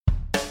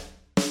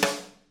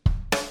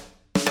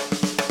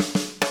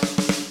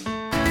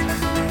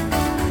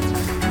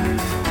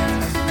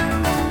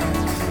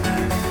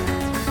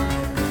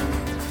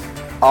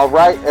All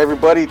right,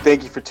 everybody.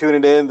 Thank you for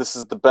tuning in. This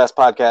is the best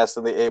podcast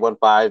in the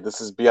 815.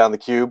 This is Beyond the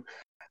Cube.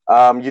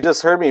 You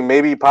just heard me,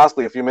 maybe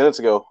possibly a few minutes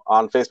ago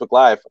on Facebook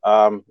Live.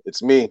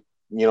 It's me.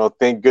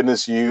 Thank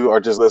goodness you are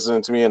just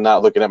listening to me and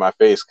not looking at my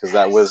face because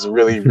that was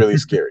really, really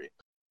scary.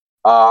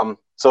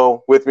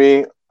 So with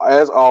me,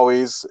 as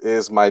always,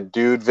 is my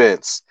dude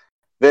Vince.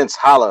 Vince,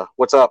 holla,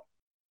 what's up?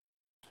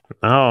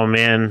 Oh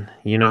man,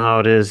 you know how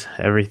it is.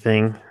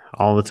 Everything,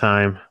 all the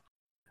time.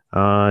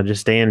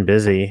 Just staying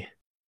busy.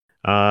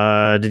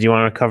 Did you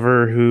want to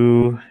cover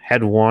who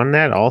had won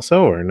that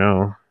also, or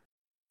no?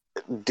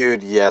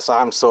 Dude, yes,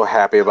 I'm so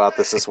happy about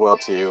this as well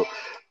too.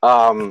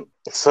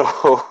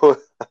 So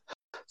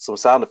some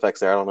sound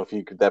effects there. I don't know if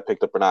you could that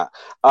picked up or not.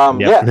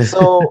 Yep. Yeah.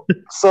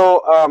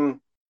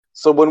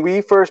 So when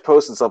we first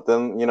posted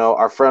something,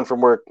 our friend from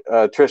work,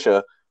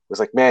 Trisha, was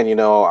like, "Man,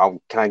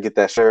 can I get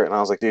that shirt?" And I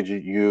was like, "Dude,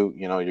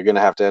 you're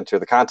gonna have to enter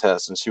the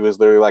contest." And she was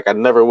literally like, "I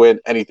never win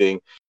anything."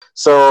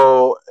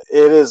 So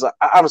it is.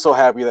 I'm so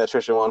happy that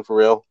Trisha won for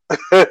real.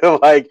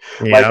 like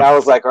Yep. I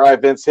was like, "All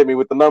right, Vince, hit me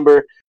with the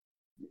number."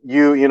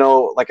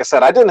 Like I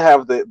said, I didn't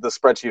have the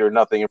spreadsheet or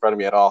nothing in front of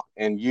me at all,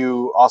 and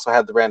you also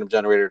had the random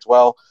generator as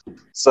well.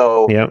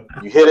 So Yep.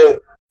 you hit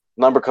it,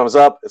 number comes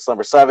up, it's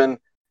number 7.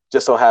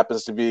 Just so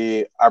happens to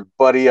be our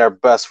buddy, our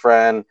best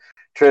friend,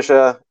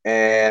 Trisha,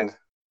 and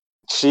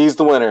she's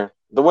the winner.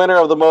 The winner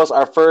of the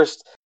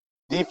first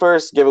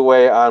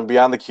giveaway on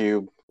Beyond the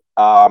Cube,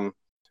 on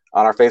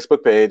our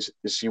Facebook page.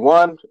 She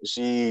won.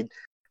 She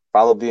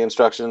followed the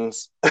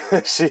instructions.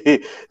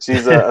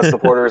 she's a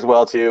supporter as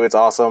well too. It's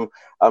awesome.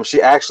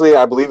 She actually,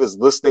 I believe, is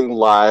listening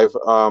live.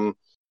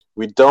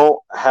 We don't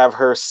have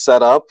her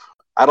set up.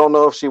 I don't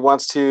know if she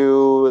wants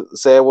to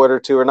say a word or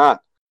two or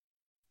not.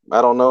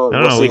 I don't know. I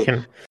don't We'll know.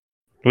 see.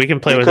 We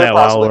can play We with could that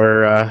while possibly.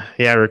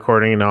 we're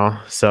recording and all.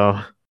 So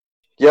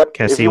Yep.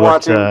 can I see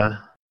what?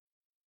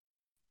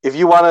 If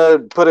you want to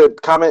put a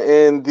comment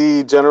in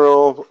the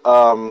general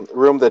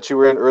room that you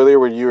were in earlier,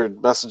 where you were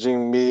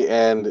messaging me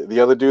and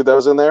the other dude that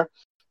was in there,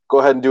 go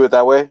ahead and do it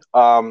that way.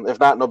 If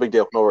not, no big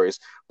deal, no worries.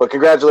 But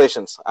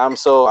congratulations! I'm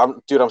so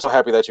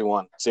happy that you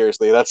won.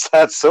 Seriously, that's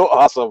so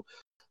awesome.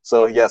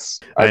 So yes,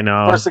 our I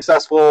know. first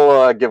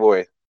successful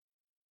giveaway.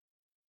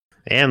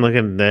 And look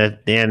at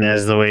that. And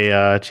as the way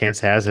Chance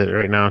has it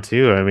right now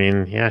too. I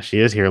mean, yeah, she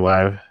is here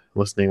live,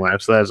 listening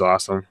live. So that's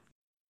awesome.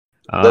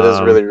 That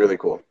is really, really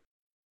cool.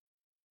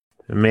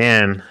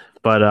 Man,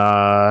 but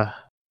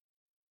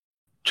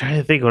trying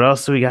to think what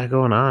else do we got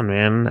going on,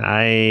 man.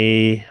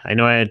 I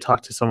know I had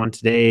talked to someone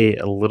today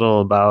a little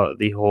about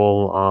the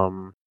whole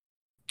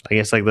I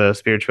guess like the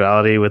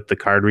spirituality with the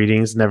card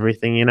readings and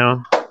everything,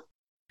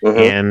 Mm-hmm.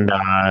 And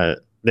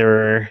there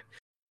were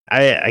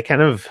I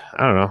kind of,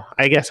 I don't know,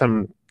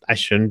 I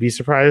shouldn't be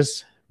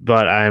surprised,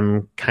 but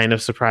I'm kind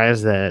of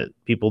surprised that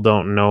people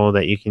don't know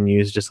that you can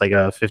use just like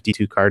a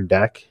 52 card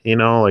deck,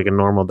 like a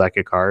normal deck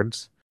of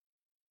cards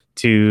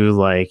to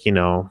like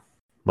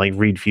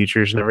read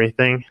futures and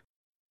everything.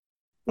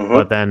 Mm-hmm.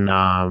 But then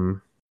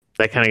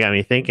that kind of got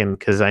me thinking,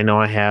 because I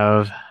know I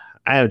have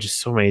just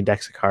so many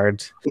decks of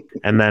cards,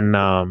 and then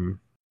on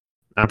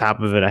top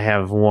of it I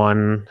have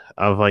one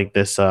of like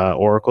this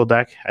oracle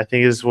deck, I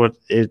think is what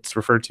it's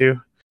referred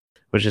to,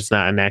 which is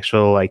not an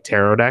actual like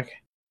tarot deck.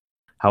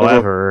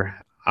 However,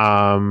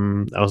 I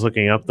was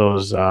looking up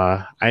those.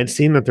 I had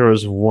seen that there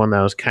was one that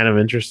I was kind of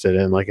interested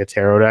in, like a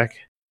tarot deck,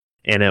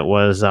 and it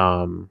was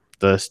the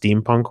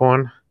steampunk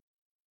one,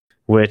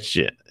 which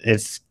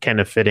it's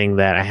kind of fitting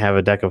that I have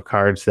a deck of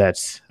cards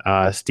that's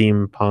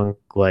steampunk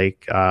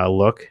like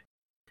look,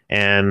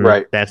 and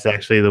Right. that's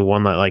actually the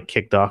one that like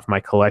kicked off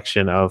my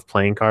collection of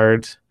playing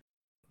cards.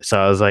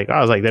 So I was like,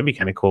 that'd be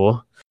kind of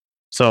cool.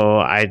 So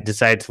I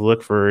decided to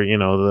look for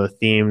the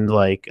themed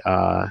like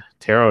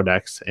tarot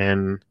decks,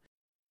 and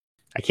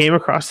I came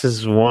across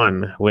this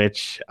one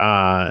which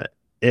it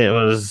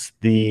was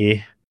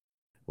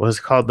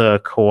called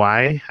the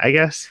Kawai, I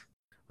guess,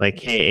 like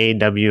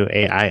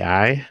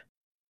Kawai,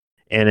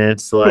 and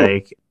it's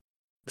like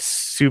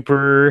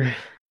super,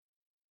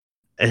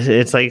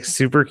 it's like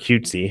super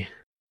cutesy.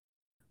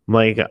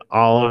 Like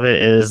all of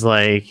it is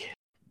like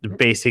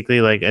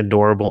basically like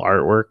adorable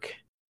artwork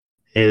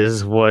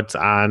is what's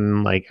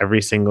on like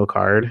every single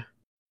card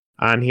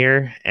on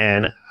here.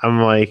 And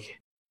I'm like,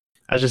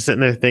 I was just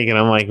sitting there thinking,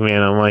 I'm like,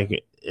 man,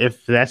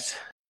 if that's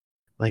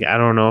like, I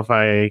don't know if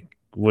I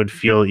would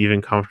feel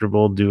even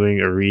comfortable doing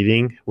a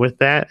reading with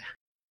that,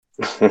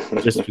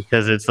 just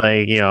because it's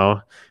like,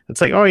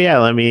 it's like, oh yeah,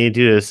 let me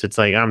do this. It's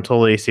like, I'm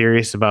totally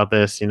serious about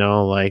this,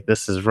 like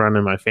this is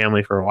running my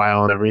family for a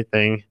while and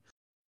everything.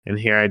 And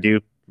here I do,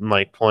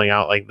 like pulling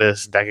out like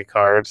this deck of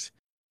cards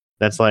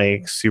that's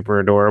like super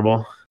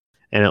adorable.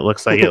 And it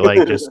looks like it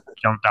like just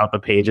jumped out the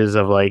pages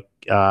of like,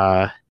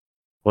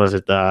 was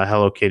it the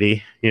Hello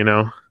Kitty,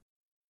 I'd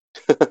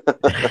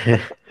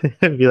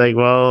be like,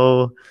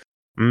 well,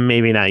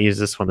 maybe not use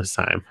this one this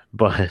time,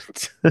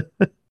 but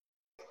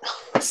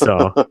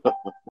so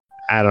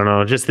I don't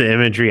know, just the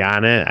imagery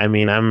on it. I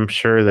mean, I'm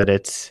sure that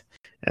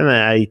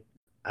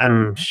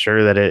I'm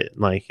sure that it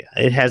like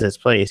it has its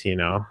place,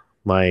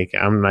 like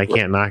I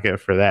can't knock it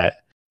for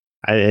that.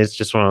 it's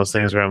just one of those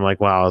things where I'm like,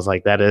 wow, I was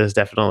like, that is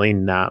definitely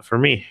not for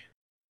me.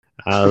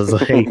 I was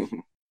like,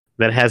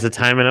 that has a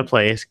time and a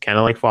place, kind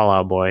of like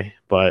Fallout Boy,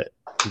 but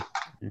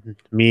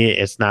me,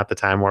 it's not the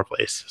time or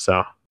place.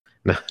 So,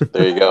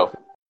 There you go.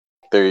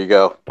 There you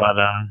go. but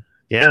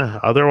yeah,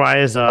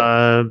 otherwise,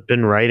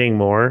 been writing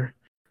more.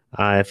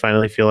 I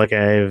finally feel like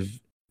I've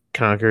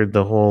conquered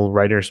the whole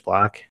writer's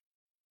block.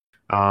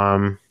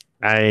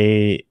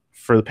 I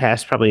for the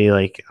past probably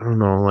like I don't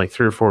know, like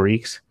 3 or 4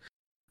 weeks,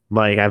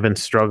 like I've been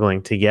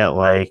struggling to get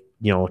like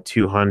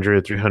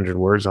 200, 300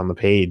 words on the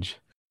page,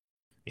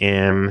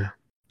 and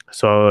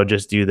so I'll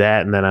just do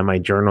that, and then I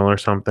might journal or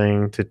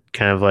something to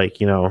kind of like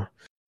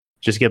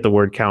just get the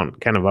word count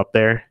kind of up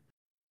there.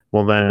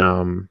 Well,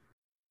 then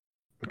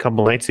a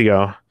couple nights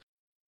ago,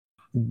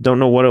 don't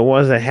know what it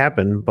was that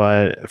happened,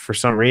 but for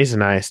some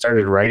reason I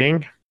started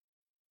writing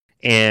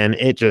and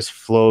it just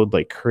flowed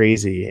like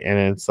crazy. And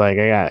it's like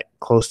I got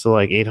close to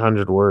like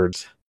 800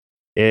 words.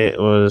 It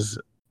was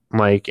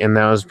like, and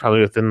that was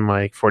probably within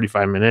like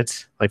 45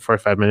 minutes, like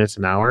 45 minutes,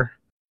 an hour.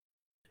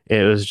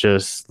 It was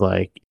just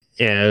like,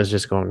 yeah, it was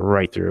just going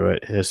right through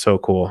it. It was so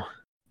cool.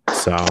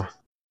 So,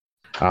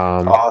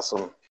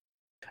 Awesome.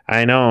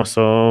 I know.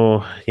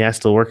 So, yeah,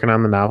 still working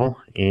on the novel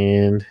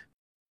and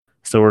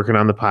still working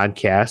on the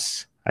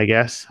podcasts, I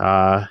guess,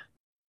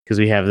 because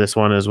we have this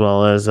one as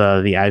well as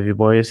the Ivy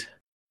Boys.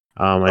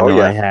 Oh,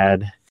 yeah.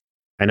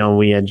 I know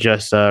we had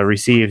just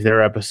received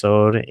their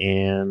episode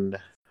and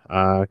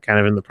kind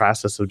of in the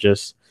process of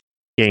just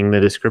getting the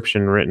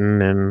description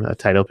written and a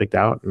title picked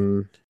out,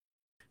 and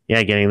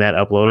yeah, getting that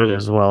uploaded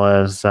as well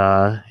as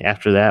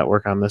after that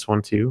work on this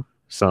one too.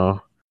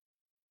 So,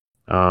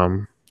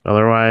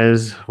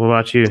 otherwise, what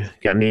about you?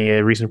 Got any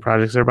recent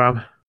projects there,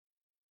 Bob?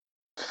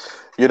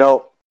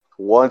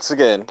 Once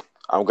again,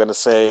 I'm gonna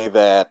say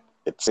that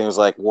it seems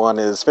like one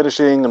is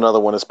finishing, another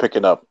one is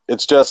picking up.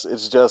 It's just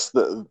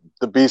the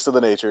beast of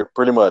the nature,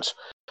 pretty much.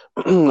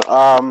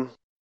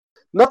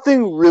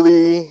 Nothing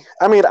really.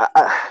 I mean,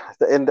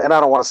 and I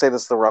don't want to say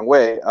this the wrong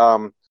way.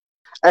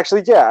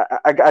 Actually, yeah,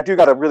 I do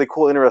got a really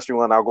cool, interesting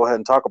one. I'll go ahead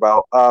and talk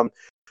about.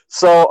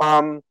 So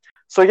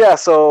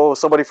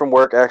somebody from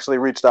work actually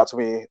reached out to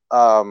me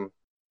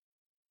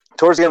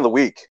towards the end of the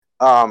week.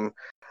 I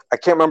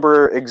can't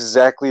remember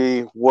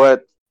exactly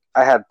what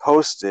I had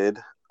posted,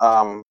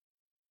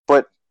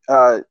 but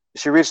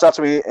she reached out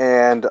to me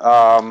and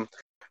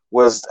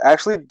was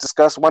actually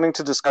wanting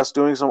to discuss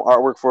doing some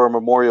artwork for a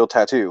memorial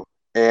tattoo,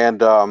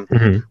 and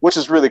which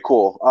is really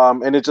cool.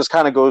 And it just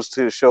kind of goes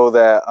to show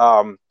that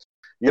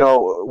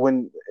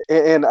when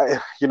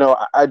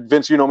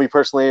Vince, you know me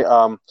personally.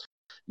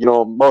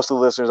 Most of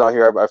the listeners out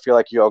here, I feel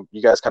like you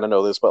guys kind of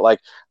know this, but like,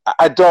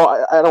 I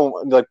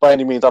don't like by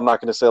any means, I'm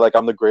not going to say like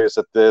I'm the greatest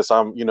at this.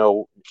 I'm,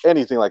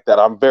 anything like that.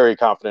 I'm very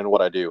confident in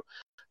what I do.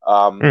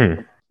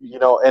 And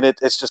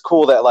it's just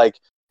cool that like,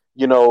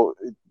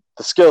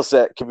 the skill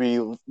set can be,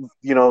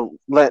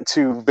 lent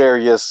to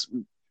various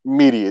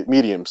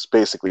mediums,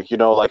 basically,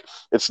 like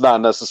it's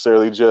not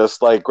necessarily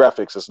just like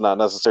graphics. It's not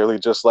necessarily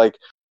just like,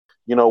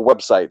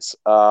 websites.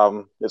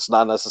 It's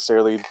not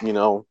necessarily,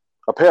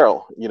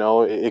 apparel.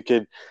 It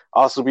could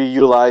also be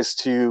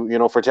utilized to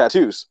for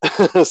tattoos.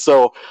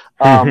 so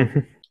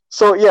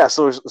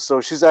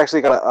so she's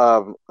actually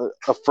got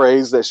a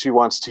phrase that she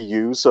wants to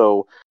use.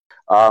 So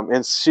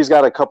and she's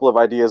got a couple of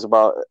ideas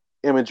about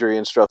imagery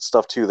and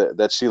stuff too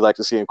that she'd like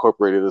to see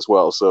incorporated as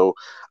well. So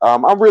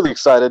I'm really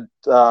excited,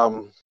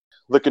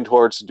 looking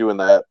towards doing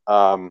that.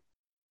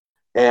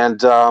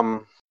 And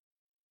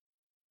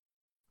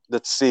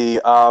let's see.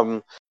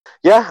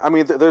 Yeah, I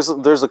mean, there's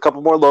a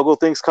couple more logo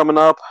things coming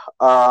up.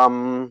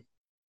 Got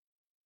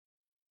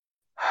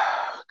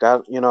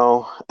A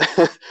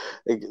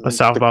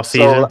softball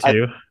season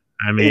too.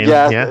 I mean,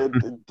 yeah.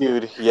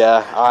 Dude,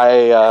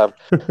 yeah.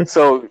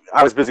 So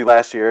I was busy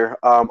last year.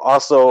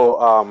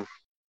 Also,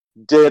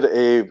 did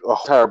a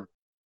entire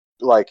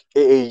like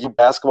AAU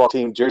basketball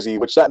team jersey,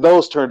 which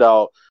those turned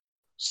out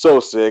so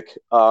sick.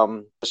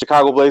 The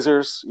Chicago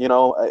Blazers,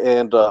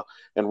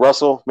 and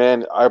Russell,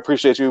 man, I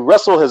appreciate you.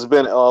 Russell has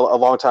been a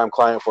long-time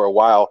client for a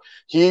while.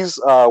 He's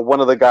one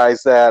of the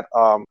guys that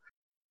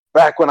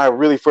back when I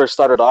really first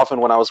started off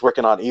and when I was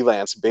working on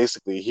Elance,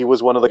 basically, he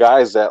was one of the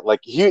guys that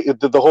like he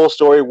did the whole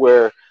story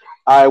where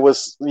I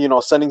was,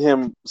 sending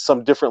him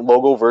some different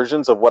logo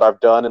versions of what I've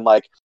done, and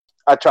like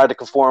I tried to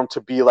conform to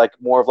be like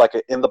more of like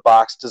an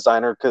in-the-box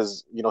designer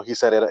because he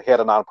said he had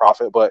a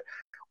nonprofit, but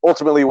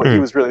ultimately what he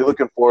was really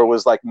looking for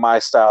was like my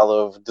style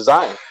of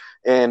design.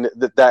 And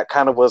that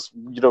kind of was,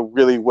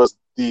 really was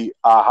the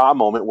aha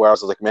moment where I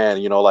was like,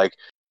 man, like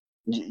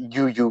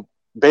you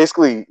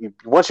basically,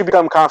 once you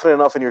become confident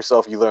enough in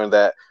yourself, you learn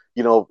that,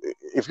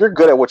 if you're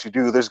good at what you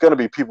do, there's going to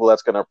be people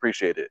that's going to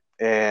appreciate it.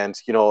 And,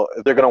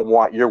 they're going to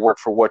want your work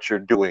for what you're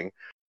doing.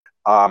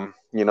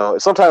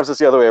 Sometimes it's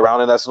the other way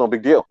around, and that's no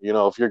big deal.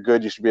 If you're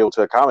good, you should be able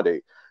to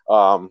accommodate.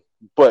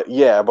 But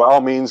yeah, by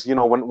all means,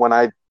 when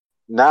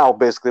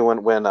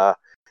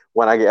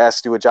I get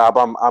asked to do a job,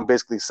 I'm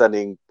basically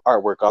sending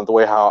artwork on the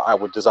way how I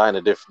would design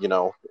it if,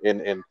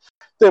 and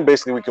then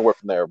basically we can work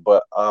from there.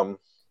 But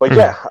but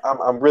yeah,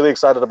 I'm really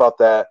excited about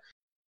that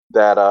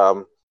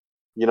that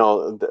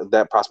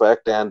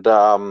prospect, and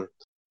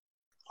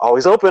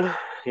always open.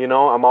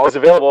 I'm always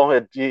available.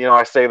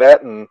 I say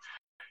that, and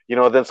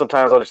then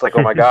sometimes I'll just like,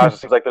 oh my gosh, it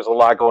seems like there's a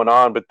lot going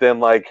on. But then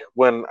like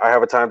when I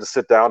have a time to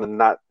sit down and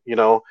not,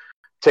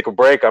 take a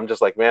break, I'm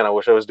just like, man, I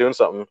wish I was doing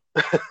something.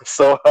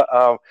 So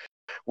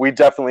we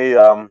definitely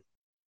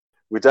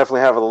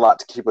have a lot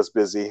to keep us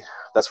busy.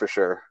 That's for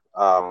sure.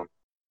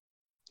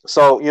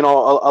 So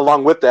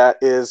along with that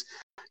is,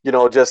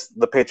 just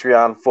the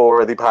Patreon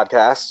for the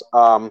podcast.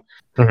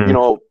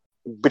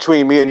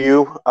 Between me and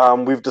you,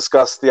 we've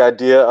discussed the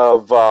idea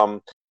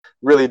of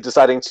really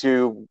deciding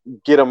to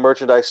get a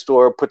merchandise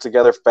store put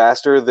together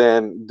faster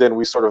than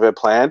we sort of had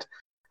planned.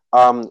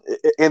 And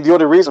the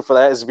only reason for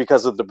that is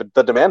because of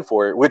the demand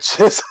for it, which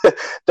is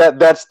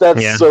that's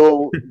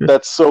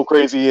so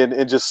crazy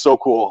and just so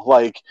cool.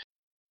 Like,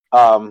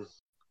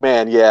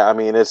 man, yeah, I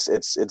mean, it's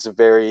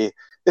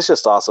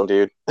just awesome,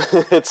 dude.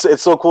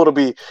 It's so cool to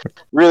be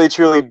really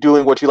truly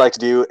doing what you like to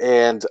do,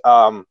 and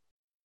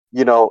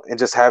and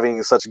just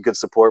having such good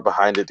support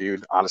behind it,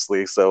 dude,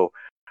 honestly. So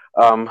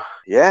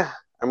yeah,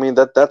 I mean,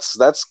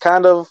 that's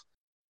kind of,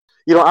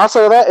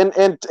 outside of that,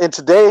 and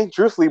today,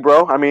 truthfully,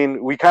 bro, I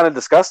mean, we kind of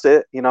discussed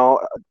it.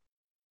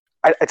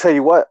 I tell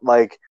you what,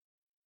 like,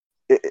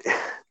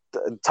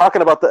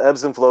 talking about the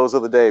ebbs and flows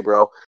of the day,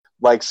 bro,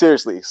 like,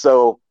 seriously.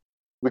 So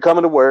we come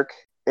into work,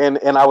 and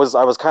I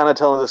was kind of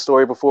telling the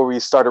story before we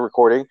started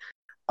recording.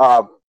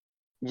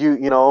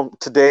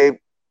 Today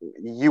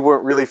you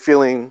weren't really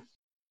feeling,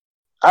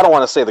 I don't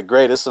want to say the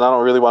greatest, and I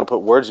don't really want to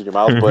put words in your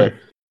mouth, but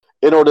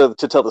in order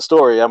to tell the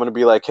story, I'm going to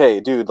be like, hey,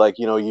 dude, like,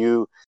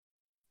 you,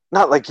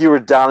 not like you were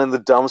down in the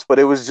dumps, but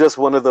it was just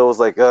one of those,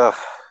 like,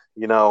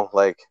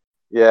 like,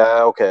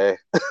 yeah, okay.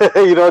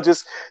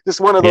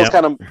 Just one of those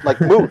kind of, like,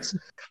 moods.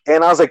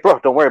 And I was like, bro,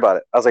 don't worry about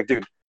it. I was like,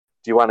 dude,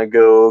 do you want to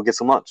go get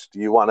some lunch? Do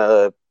you want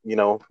to,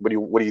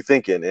 what are you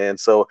thinking? And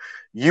so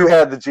you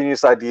had the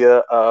genius idea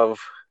of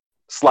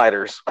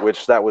sliders,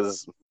 which that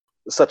was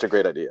such a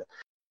great idea.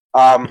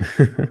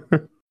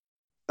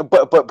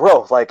 But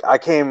bro, like, I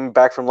came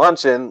back from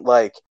lunch, and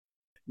like,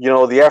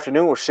 the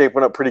afternoon was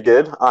shaping up pretty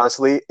good,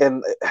 honestly.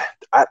 And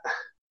I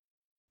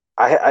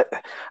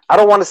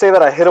don't want to say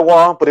that I hit a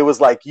wall, but it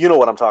was like, you know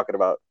what I'm talking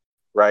about,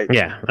 right?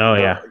 Yeah. Oh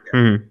yeah.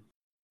 Mm-hmm.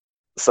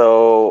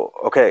 So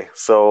okay,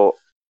 so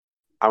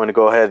I'm gonna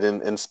go ahead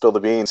and spill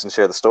the beans and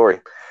share the story.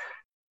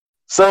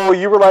 So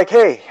you were like,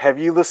 hey, have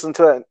you listened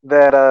to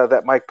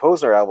that Mike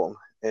Posner album?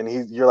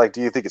 And you're like,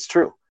 do you think it's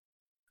true?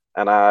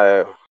 And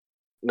I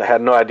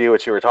had no idea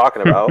what you were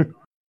talking about.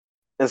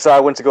 And so I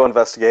went to go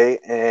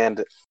investigate,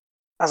 and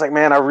I was like,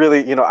 man, I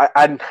really,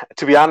 I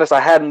to be honest, I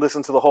hadn't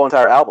listened to the whole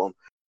entire album.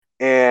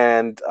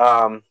 And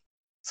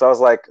so I was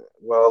like,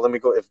 well, let me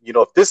go. If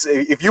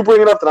you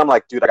bring it up, then I'm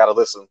like, dude, I got to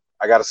listen.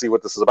 I got to see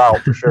what this is about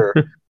for sure.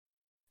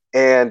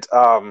 And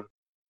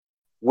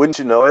wouldn't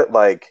you know it,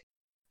 like,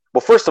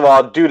 well, first of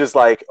all, dude is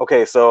like,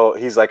 okay, so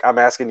he's like, I'm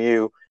asking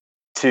you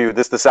to,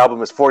 this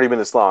album is 40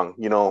 minutes long,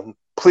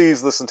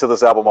 please listen to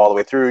this album all the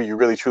way through. You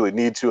really truly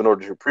need to in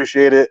order to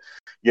appreciate it.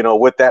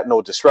 With that,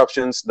 no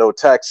disruptions, no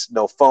texts,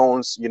 no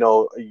phones,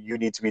 you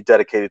need to be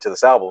dedicated to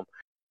this album.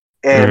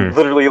 And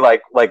literally,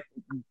 like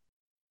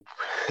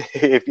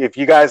if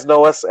you guys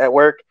know us at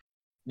work,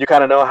 you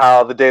kind of know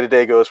how the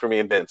day-to-day goes for me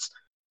and Vince.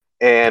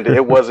 And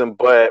it wasn't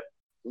but,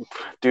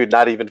 dude,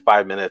 not even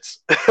 5 minutes,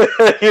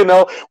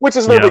 which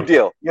is no big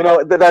deal.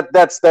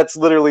 That's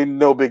literally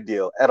no big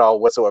deal at all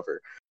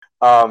whatsoever.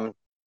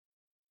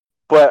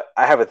 But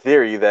I have a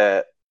theory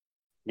that,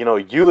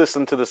 you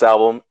listened to this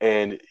album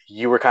and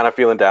you were kind of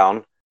feeling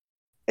down,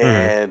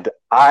 and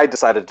I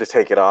decided to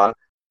take it on.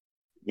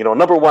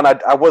 Number one,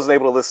 I wasn't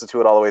able to listen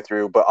to it all the way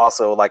through, but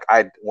also, like,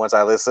 once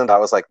I listened, I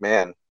was like,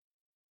 man,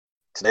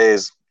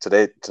 today's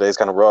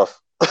kind of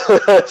rough.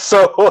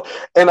 So,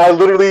 and I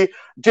literally,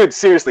 dude,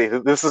 seriously,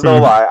 this is no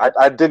lie.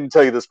 I didn't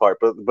tell you this part,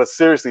 but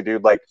seriously,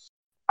 dude, like,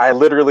 I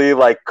literally,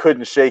 like,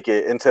 couldn't shake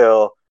it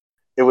until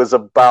it was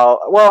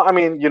about, well, I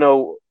mean,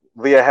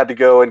 Leah had to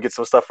go and get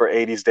some stuff for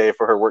 80s Day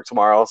for her work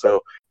tomorrow.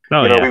 So,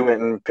 we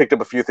went and picked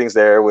up a few things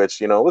there,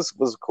 which,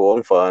 was cool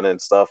and fun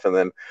and stuff. And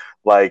then,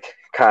 like,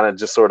 kind of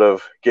just sort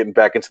of getting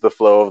back into the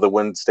flow of the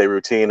Wednesday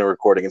routine and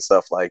recording and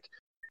stuff. Like,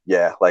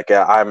 yeah, like,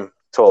 I'm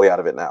totally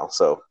out of it now.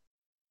 So,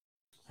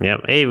 yeah.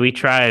 Hey, we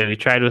tried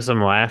with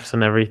some laughs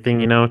and everything,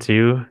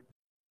 too.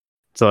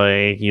 It's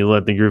like, you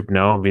let the group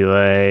know, be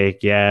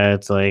like, yeah,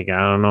 it's like, I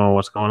don't know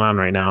what's going on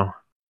right now.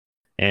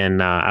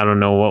 And I don't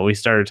know what we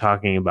started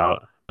talking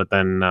about. But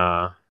then,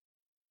 I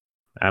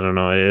don't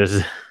know,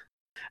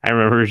 I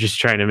remember just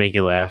trying to make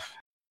you laugh.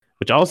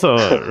 Which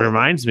also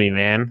reminds me,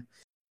 man,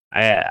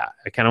 I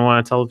kind of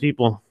want to tell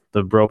people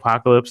the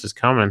bropocalypse is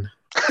coming.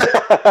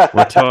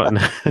 We're talking.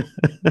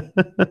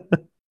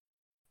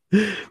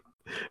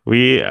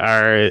 We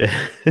are.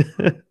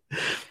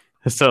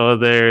 So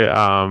there,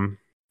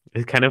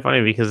 it's kind of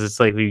funny because it's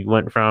like we're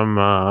going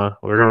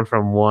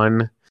from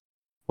one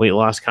weight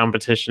loss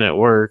competition at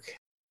work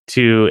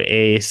to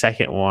a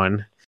second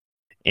one.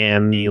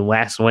 And the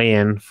last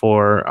weigh-in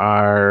for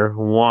our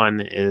one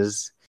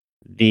is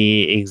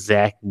the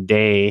exact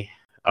day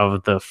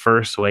of the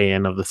first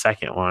weigh-in of the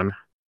second one.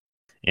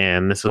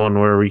 And this is one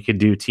where we could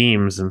do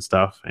teams and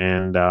stuff.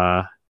 And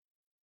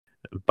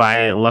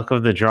by luck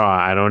of the draw,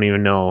 I don't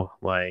even know.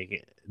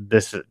 Like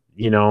this,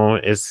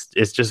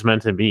 it's just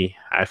meant to be,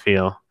 I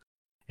feel.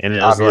 And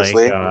it was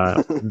Obviously.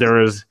 there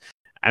was,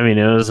 I mean,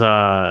 it was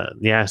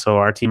so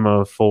our team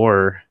of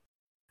 4,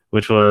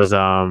 which was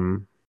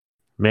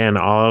man,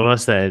 all of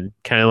us that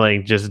kind of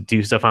like just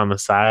do stuff on the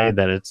side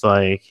that it's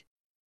like,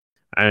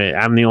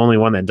 I'm the only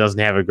one that doesn't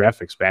have a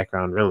graphics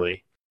background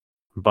really,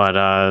 but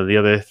the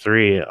other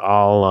 3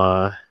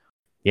 all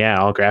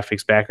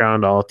graphics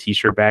background, all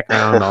t-shirt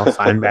background, all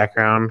sign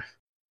background.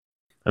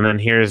 And then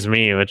here's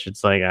me, which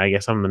it's like, I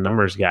guess I'm the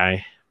numbers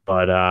guy.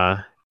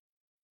 But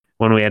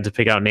when we had to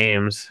pick out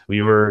names,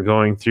 we were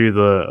going through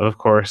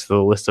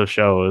the list of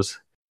shows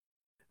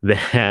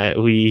that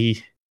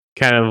we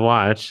kind of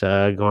watched,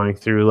 going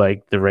through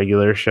like the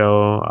regular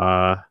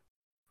show,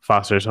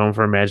 Foster's Home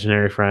for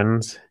Imaginary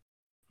Friends,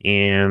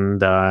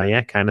 and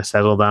kind of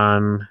settled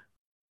on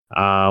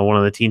one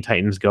of the Teen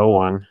Titans Go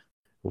one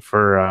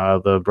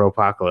for the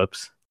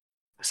Bropocalypse.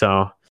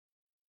 So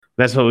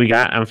that's what we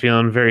got. I'm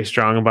feeling very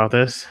strong about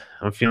this.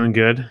 I'm feeling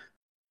good.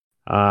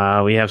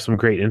 We have some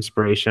great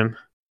inspiration.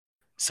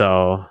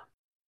 So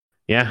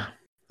yeah,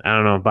 I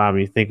don't know, Bob,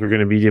 you think we're going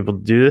to be able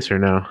to do this or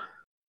no?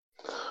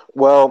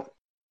 Well,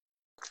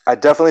 I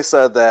definitely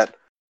said that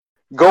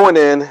going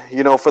in,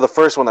 for the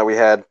first one that we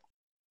had,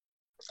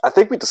 I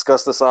think we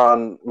discussed this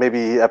on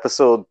maybe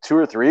episode 2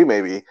 or 3,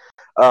 maybe,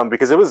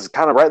 because it was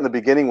kind of right in the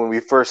beginning when we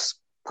first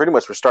pretty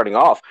much were starting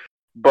off.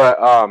 But,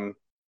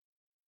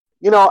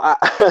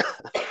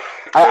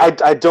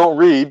 I don't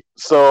read.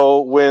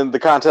 So when the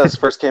contest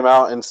first came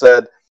out and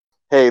said,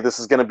 hey, this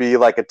is going to be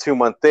like a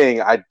 2-month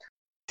thing, I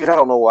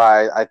don't know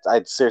why.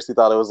 I seriously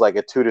thought it was like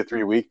a 2 to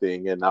 3 week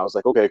thing. And I was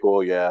like, okay,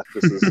 cool. Yeah,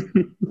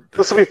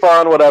 this will be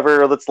fun,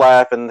 whatever. Let's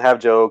laugh and have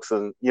jokes.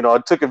 And, I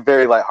took it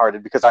very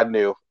lighthearted because I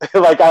knew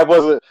like I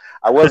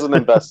wasn't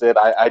invested.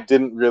 I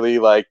didn't really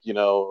like,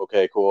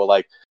 okay, cool.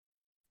 Like,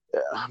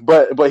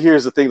 but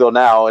here's the thing though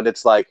now. And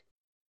it's like,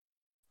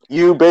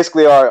 you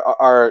basically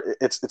are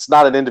it's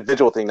not an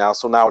individual thing now.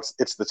 So now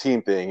it's the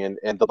team thing.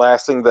 And the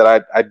last thing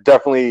that I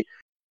definitely,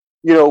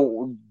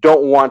 don't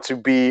want to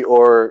be,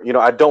 or,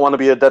 I don't want to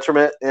be a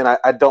detriment, and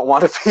I don't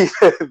want to be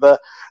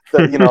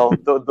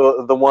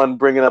the one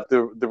bringing up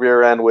the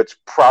rear end, which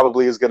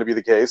probably is going to be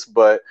the case.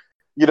 But,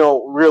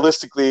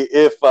 realistically,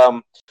 if,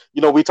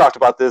 we talked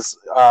about this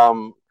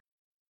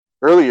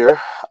earlier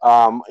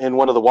in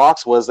one of the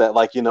walks, was that,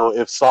 like,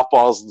 if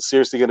softball is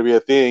seriously going to be a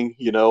thing,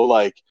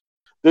 like,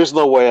 there's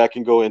no way I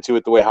can go into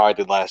it the way how I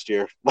did last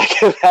year. Like,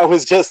 that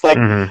was just like,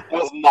 that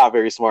was not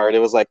very smart. It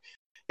was like,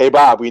 hey,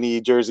 Bob, we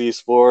need jerseys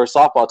for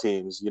softball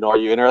teams. Are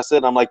you interested?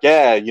 And I'm like,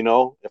 yeah,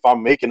 if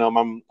I'm making them,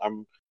 I'm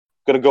going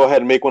to go ahead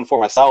and make one for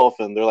myself.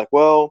 And they're like,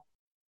 well,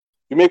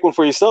 you make one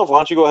for yourself. Why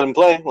don't you go ahead and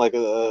play? Like,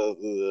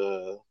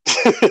 I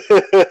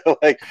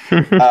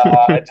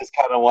just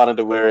kind of wanted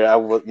to wear it. I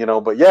would,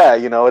 but yeah,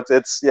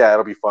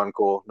 it'll be fun,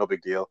 cool, no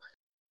big deal.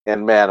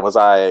 And man, was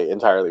I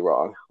entirely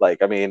wrong.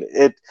 Like, I mean,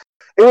 it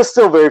was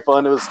still very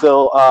fun. It was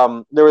still,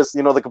 there was,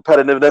 the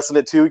competitiveness in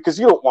it too, because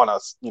you don't want to,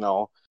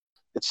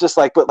 it's just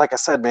like, but like I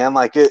said, man,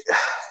 like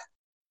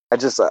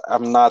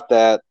I'm not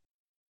that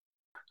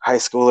high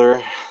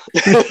schooler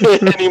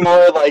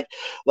anymore.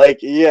 Like,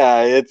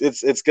 yeah,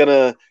 it's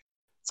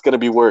gonna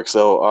be work.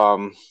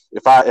 So,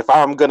 if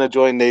I'm gonna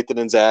join Nathan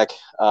and Zach,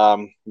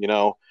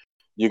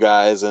 you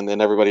guys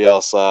and everybody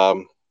else,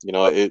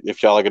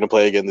 if y'all are gonna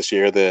play again this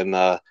year, then,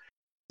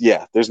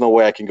 yeah, there's no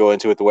way I can go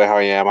into it the way how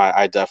I am.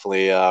 I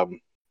definitely,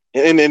 and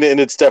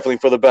it's definitely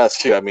for the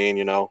best too. I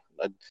mean,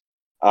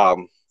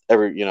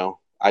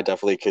 I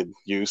definitely could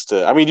use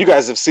to. I mean, you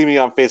guys have seen me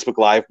on Facebook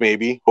Live,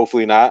 maybe.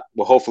 Hopefully not.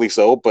 Well, hopefully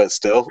so, but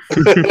still,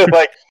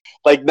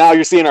 like now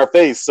you're seeing our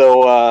face.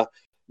 So,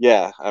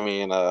 yeah. I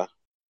mean, I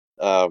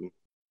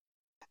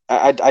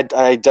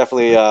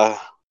definitely, I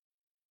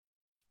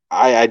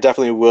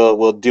definitely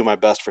will do my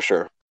best for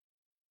sure.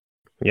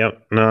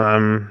 Yep. No,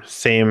 I'm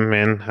same,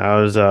 man. I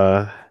was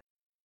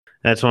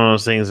that's one of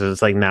those things that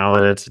it's like, now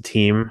that it's a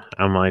team,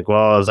 I'm like,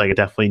 well, I was like, I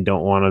definitely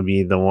don't want to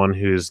be the one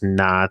who's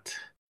not,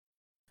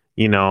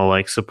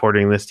 like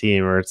supporting this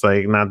team, or it's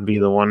like not be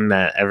the one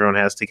that everyone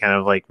has to kind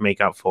of like make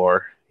up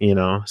for,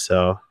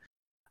 So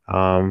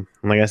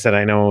like I said,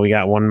 I know we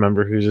got one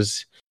member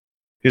who's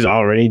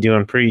already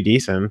doing pretty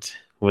decent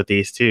with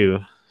these two.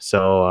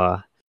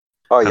 So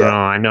oh yeah,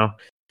 I know.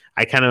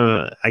 I kind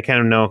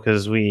of know,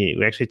 because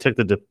we actually took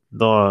the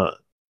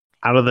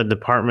out of the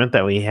department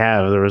that we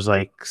have, there was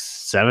like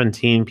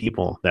 17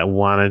 people that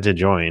wanted to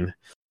join.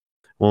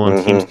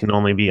 Well, teams can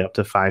only be up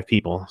to 5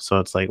 people, so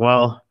it's like,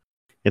 well,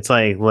 it's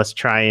like, let's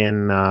try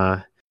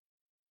and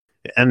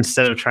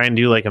instead of trying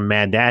to do like a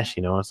mad dash,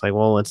 it's like,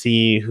 well, let's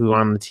see who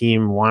on the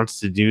team wants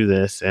to do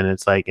this, and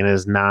it's like, it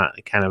is not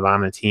kind of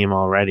on a team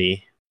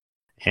already,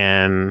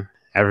 and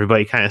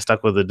everybody kind of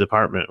stuck with the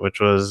department,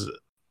 which was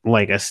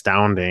like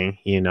astounding,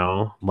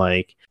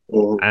 like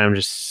Mhm. I'm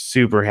just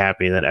super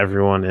happy that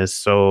everyone is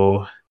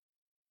so,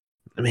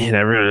 man,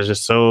 everyone is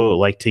just so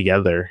like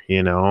together,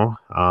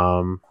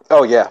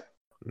 Oh yeah.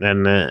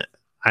 and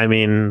I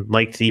mean,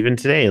 like even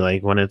today,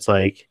 like when it's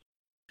like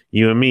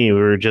you and me, we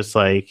were just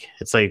like,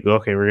 it's like,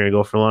 okay, we're gonna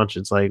go for lunch.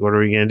 It's like, what are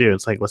we gonna do?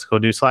 It's like, let's go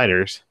do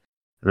sliders.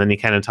 And then you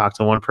kind of talk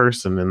to one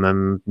person, and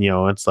then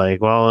it's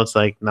like, well, it's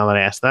like now that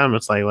I asked them,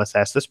 it's like let's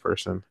ask this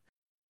person.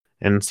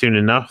 And soon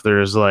enough,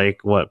 there's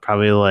like what,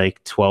 probably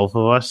like 12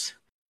 of us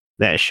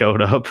that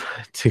showed up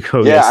to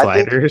go get Yeah, I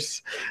think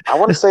sliders. I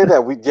want to say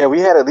that we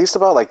had at least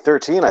about like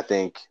 13, I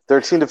think.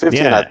 13 to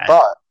 15, I Yeah,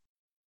 thought.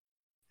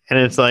 and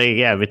it's like,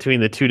 yeah,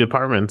 between the two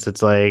departments,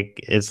 it's like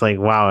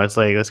wow, it's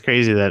like that's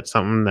crazy that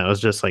something that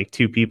was just like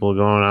two people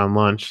going on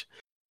lunch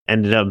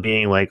ended up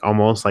being like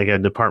almost like a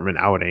department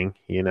outing.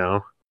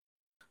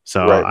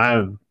 So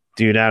Right.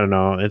 dude, I don't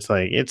know. It's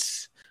like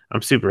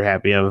I'm super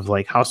happy of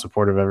like how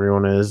supportive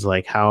everyone is,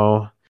 like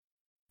how,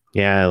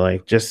 yeah,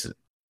 like just,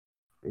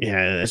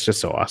 yeah, it's just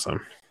so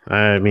awesome.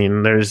 I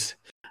mean,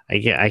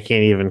 I can't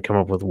even come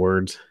up with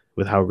words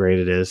with how great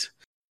it is.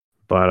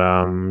 But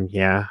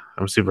yeah,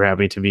 I'm super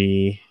happy to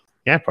be,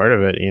 yeah, part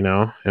of it,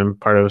 and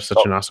part of such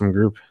an Oh, awesome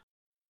group.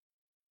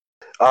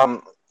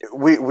 um,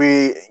 we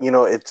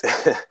it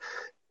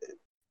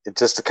it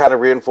just to kind of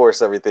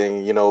reinforce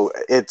everything.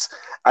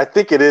 I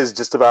think it is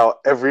just about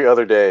every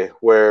other day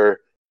where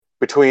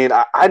between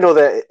I know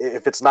that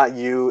if it's not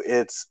you,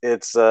 it's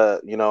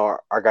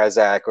our guy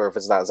Zach, or if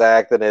it's not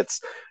Zach, then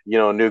it's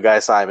new guy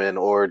Simon,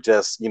 or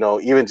just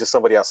even just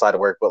somebody outside of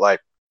work. But like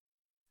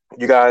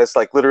you guys,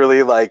 like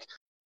literally, like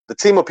the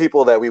team of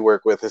people that we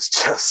work with is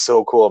just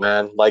so cool,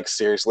 man. Like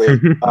seriously,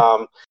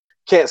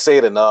 can't say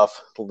it enough,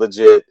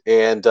 legit.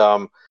 And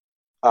um,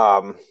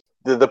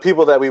 the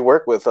people that we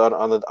work with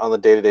on the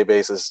day-to-day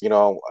basis,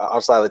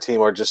 outside of the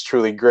team, are just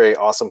truly great,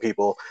 awesome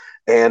people.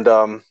 And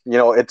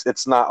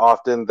it's not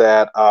often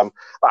that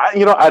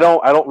I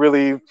don't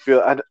really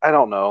feel I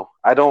don't know,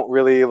 I don't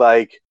really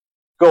like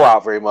go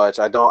out very much.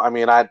 I don't. I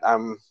mean,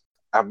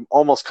 I'm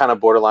almost kind of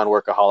borderline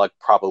workaholic,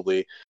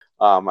 probably.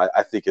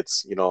 I think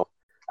it's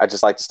I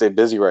just like to stay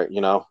busy right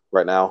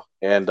now.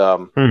 And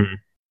Hmm.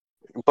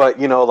 but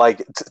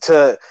like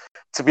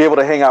to be able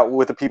to hang out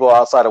with the people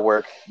outside of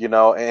work,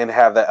 and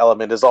have that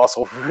element is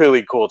also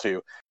really cool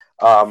too.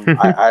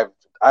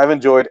 I've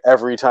enjoyed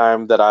every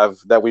time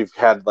that we've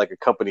had like a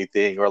company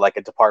thing or like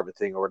a department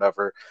thing or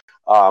whatever.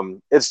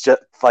 It's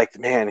just like,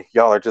 man,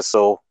 y'all are just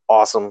so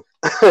awesome.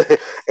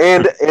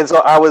 and so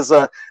I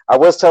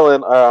was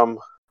telling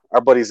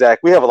our buddy Zach,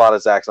 we have a lot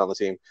of Zachs on the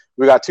team.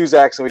 We got two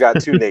Zachs and we got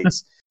two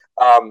Nates.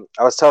 I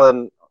was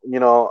telling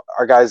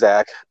our guy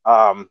Zach.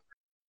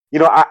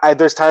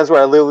 There's times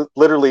where I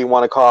literally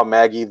want to call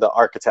Maggie the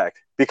architect,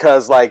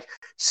 because like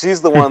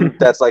she's the one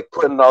that's like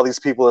putting all these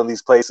people in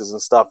these places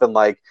and stuff. And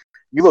like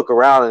you look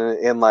around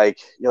and like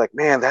you're like,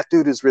 man, that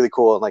dude is really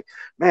cool. And like,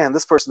 man,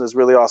 this person is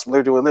really awesome.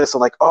 They're doing this.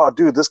 And like, oh,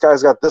 dude, this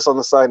guy's got this on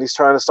the side and he's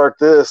trying to start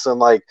this. And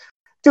like,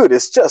 dude,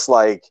 it's just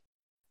like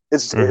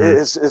it's Hmm.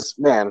 it's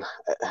man,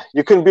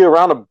 you couldn't be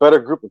around a better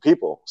group of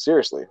people.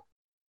 Seriously.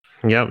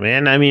 Yep,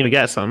 man. I mean, we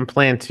got something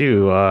planned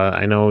too.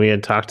 I know we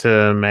had talked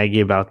to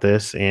Maggie about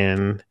this,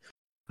 and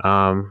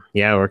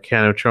yeah, we're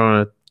kind of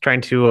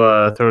trying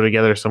to throw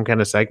together some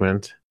kind of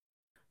segment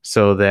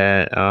so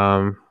that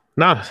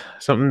no,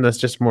 something that's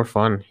just more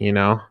fun.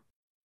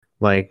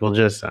 Like we'll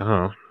just, I don't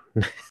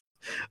know.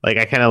 Like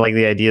I kind of like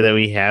the idea that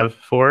we have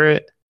for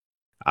it.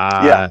 Yeah.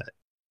 Uh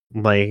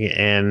like,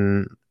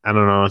 and I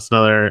don't know, it's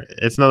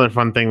another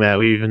fun thing that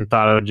we even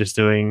thought of just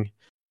doing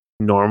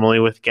normally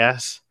with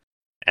guests,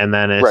 and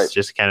then Right. it's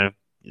just kind of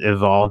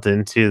evolved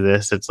into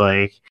this. It's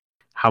like,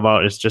 how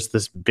about it's just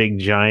this big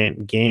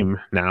giant game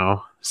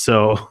now?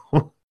 So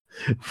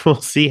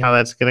we'll see how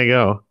that's gonna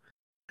go.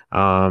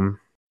 Um,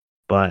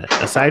 but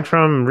aside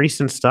from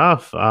recent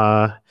stuff,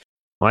 well,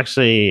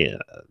 actually,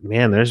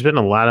 man, there's been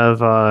a lot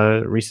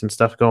of recent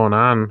stuff going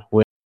on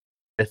with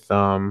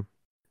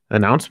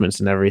announcements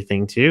and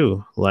everything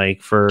too,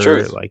 like for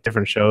Truth. like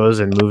different shows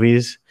and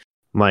movies.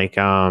 Like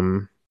I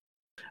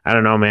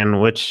don't know, man,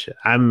 which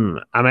I'm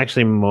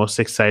actually most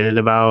excited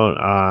about.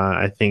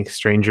 I think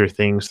Stranger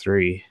Things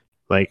 3,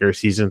 like, or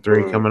season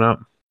 3 Mm-hmm. coming up.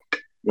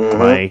 Mm-hmm.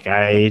 Like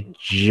I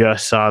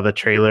just saw the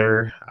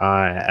trailer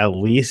at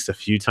least a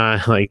few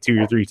times, like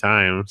two or three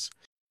times,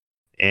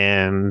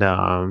 and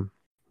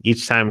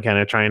each time kind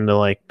of trying to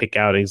like pick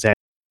out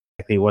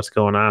exactly what's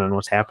going on and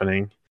what's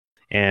happening.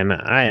 And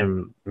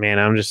I'm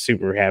just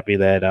super happy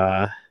that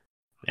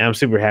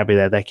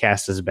that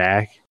cast is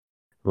back.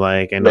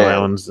 Like I know that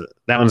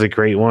Man. one's a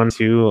great one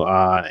too.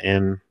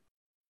 And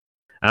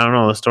I don't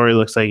know, the story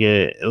looks like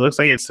it looks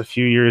like it's a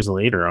few years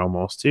later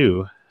almost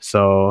too.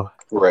 So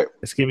Right.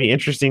 it's gonna be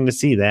interesting to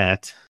see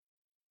that.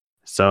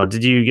 So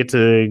did you get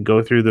to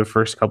go through the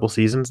first couple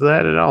seasons of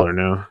that at all or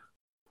no?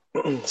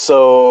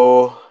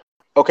 So,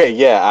 okay,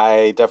 yeah,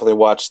 I definitely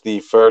watched the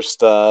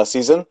first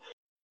season.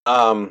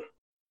 Um,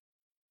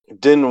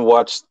 didn't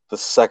watch the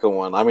second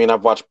one. I mean,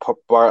 I've watched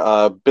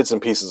bits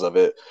and pieces of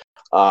it.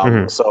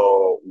 Hmm.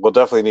 So we'll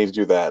definitely need to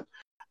do that.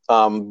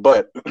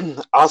 But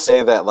I'll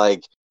say that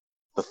like,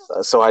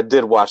 so I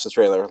did watch the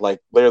trailer,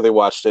 like literally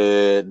watched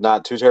it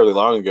not too terribly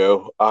long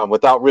ago,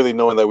 without really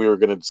knowing that we were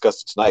going to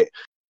discuss it tonight.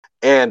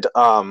 And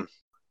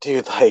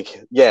dude,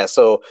 like, yeah.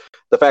 So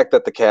the fact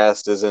that the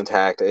cast is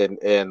intact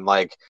and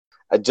like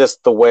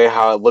just the way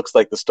how it looks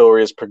like the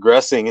story is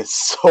progressing is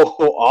so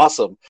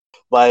awesome.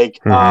 Like,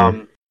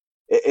 and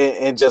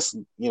just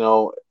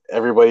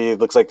everybody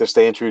looks like they're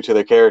staying true to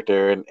their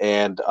character,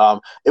 and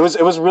it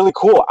was really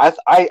cool.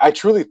 I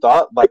truly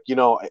thought, like,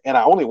 and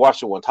I only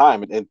watched it one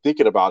time, and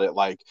thinking about it,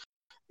 like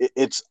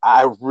it's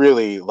I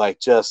really like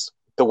just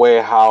the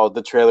way how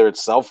the trailer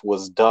itself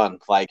was done,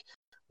 like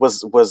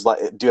was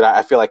like, dude,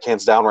 I feel like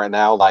hands down right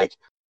now, like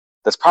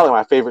that's probably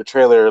my favorite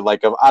trailer,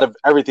 like out of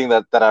everything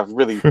that I've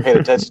really paid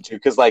attention to,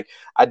 because like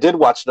I did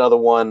watch another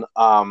one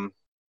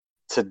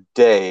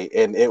today,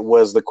 and it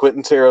was the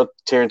Quentin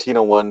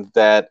Tarantino one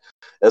that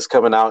is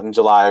coming out in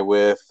July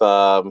with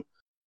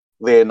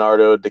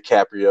Leonardo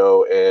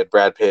DiCaprio and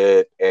Brad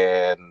Pitt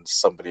and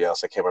somebody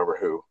else. I can't remember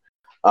who.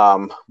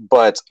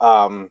 But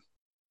the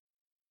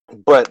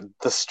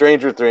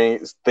Stranger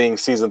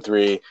Things season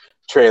 3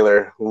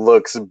 trailer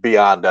looks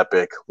beyond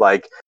epic.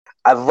 Like,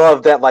 I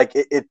love that. Like,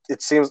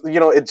 it seems,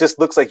 it just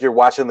looks like you're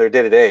watching their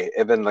day to day,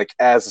 and then like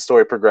as the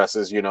story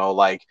progresses,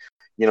 like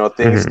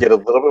things get a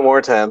little bit more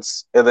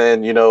intense, and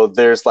then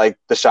there's like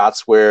the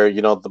shots where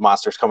the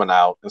monster's coming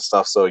out and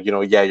stuff. So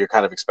yeah, you're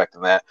kind of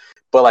expecting that,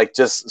 but like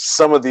just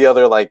some of the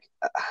other, like,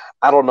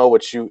 I don't know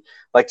what you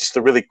like, just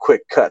the really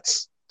quick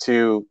cuts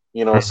to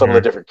some of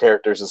the different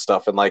characters and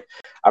stuff, and like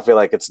I feel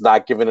like it's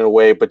not giving it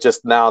away, but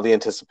just now the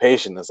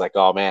anticipation is like,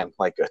 oh man,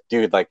 like,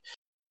 dude, like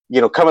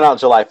coming out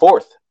July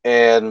 4th,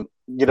 and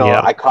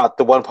Yeah. I caught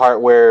the one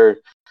part where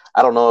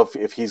I don't know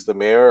if he's the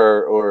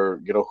mayor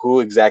or who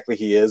exactly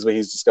he is, but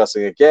he's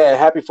discussing it. Yeah,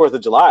 happy 4th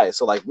of July.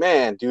 So like,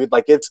 man, dude,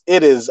 like it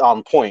is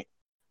on point.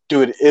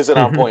 Dude, is it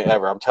on point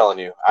ever? I'm telling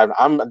you.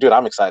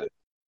 I'm excited.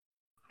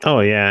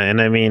 Oh yeah,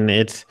 and I mean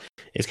it's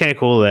kind of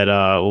cool that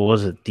what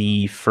was it,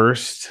 the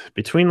first,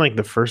 between like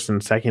the first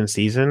and second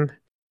season,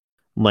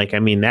 like, I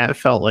mean, that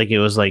felt like it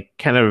was like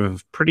kind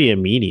of pretty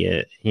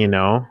immediate,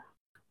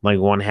 like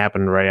one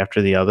happened right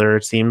after the other,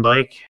 it seemed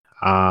like.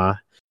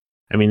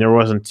 I mean, there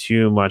wasn't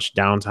too much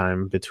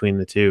downtime between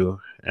the two,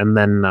 and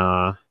then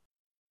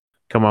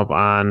come up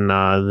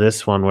on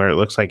this one where it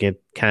looks like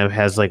it kind of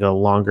has like a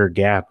longer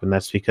gap, and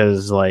that's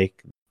because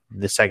like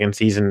the second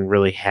season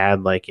really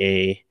had like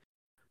it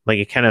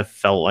kind of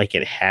felt like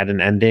it had an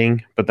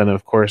ending, but then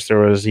of course there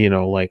was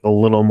like a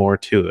little more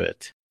to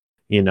it,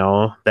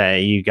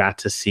 that you got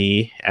to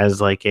see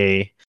as like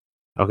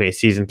okay,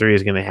 season 3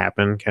 is going to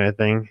happen kind of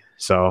thing.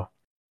 So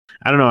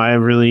I don't know. I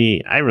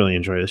really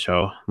enjoy the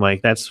show.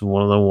 Like, that's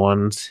one of the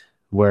ones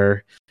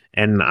where,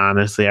 and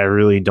honestly, I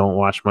really don't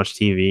watch much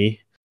TV.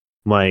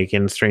 Like,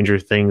 and Stranger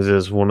Things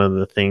is one of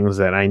the things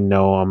that I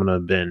know I'm gonna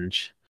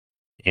binge.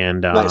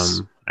 And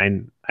Nice.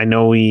 I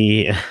know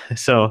we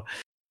so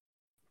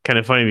kind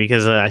of funny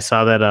because I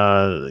saw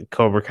that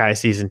Cobra Kai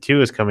season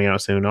 2 is coming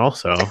out soon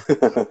also,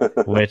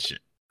 which,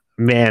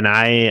 man,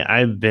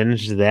 I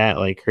binged that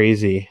like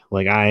crazy.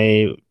 Like,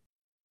 I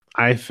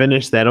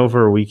finished that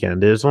over a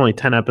weekend. It was only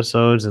 10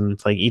 episodes, and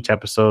it's like each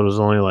episode was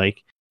only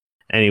like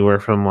anywhere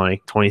from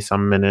like 20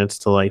 some minutes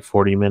to like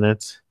 40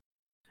 minutes.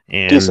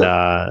 And Decent.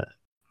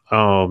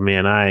 oh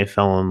man, I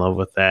fell in love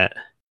with that.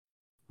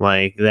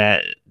 Like,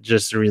 that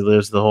just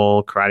relives the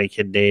whole Karate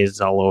Kid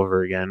days all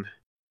over again.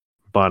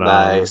 But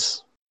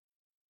Nice.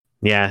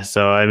 yeah,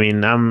 so I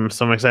mean, I'm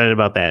excited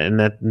about that. And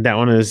that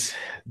one is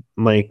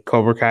like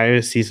Cobra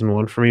Kai season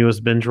 1 for me was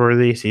binge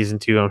worthy. Season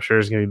 2 I'm sure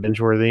is going to be binge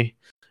worthy.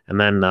 And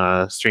then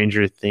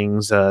Stranger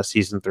Things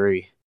season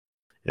 3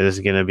 is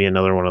going to be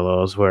another one of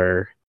those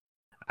where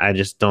I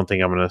just don't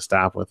think I'm going to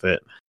stop with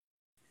it.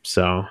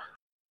 So,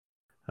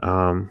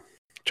 trying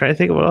to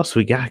think of what else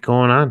we got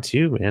going on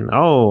too, man.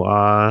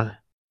 Oh,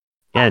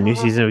 yeah, new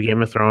season of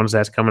Game of Thrones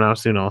that's coming out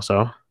soon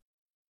also.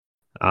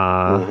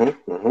 What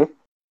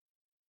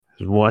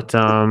we're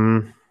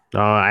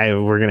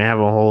going to have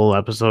a whole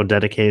episode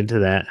dedicated to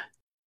that.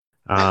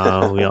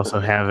 We also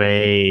have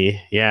we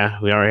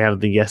already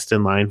have the guest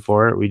in line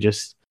for it. We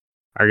just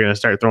are going to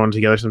start throwing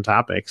together some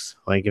topics.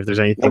 Like, if there's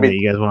anything that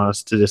you guys want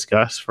us to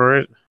discuss for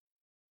it.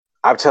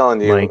 I'm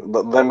telling you, Like,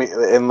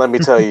 let me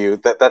tell you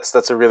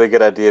that's a really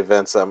good idea,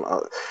 Vince.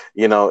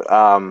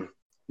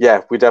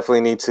 Yeah, we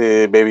definitely need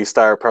to maybe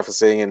start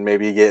prefacing and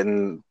maybe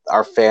getting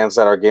our fans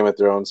that are Game of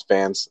Thrones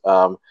fans,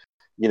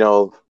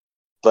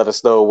 let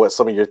us know what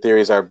some of your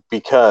theories are,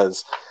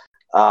 because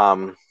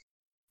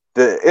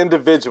the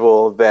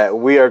individual that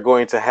we are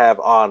going to have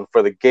on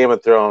for the Game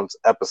of Thrones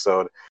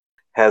episode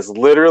has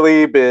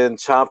literally been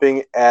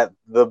chomping at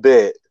the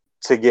bit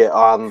to get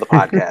on the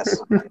podcast.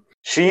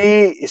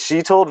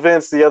 She told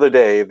Vince the other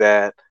day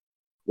that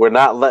we're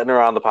not letting her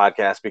on the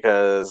podcast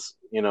because,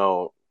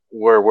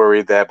 we're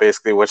worried that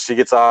basically when she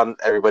gets on,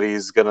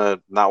 everybody's gonna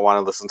not want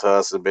to listen to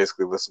us and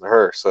basically listen to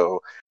her.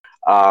 So,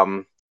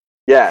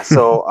 yeah.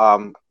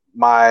 So,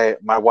 my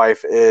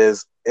wife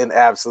is an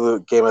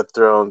absolute Game of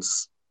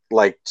Thrones,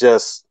 like,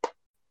 just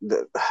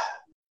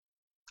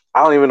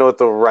I don't even know what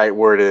the right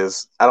word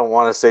is. I don't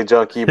want to say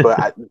junkie, but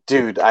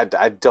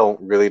I don't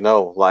really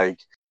know. Like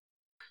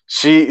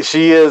she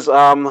is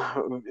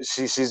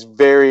she's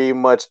very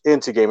much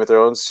into Game of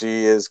Thrones.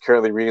 She is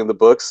currently reading the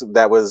books.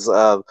 That was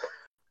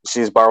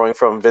she's borrowing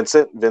from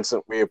Vincent.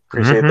 Vincent, we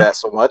appreciate Mm-hmm. that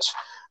so much.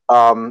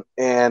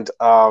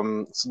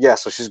 Yeah,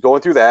 so she's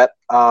going through that.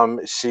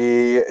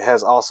 She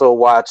has also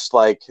watched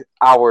like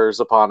hours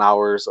upon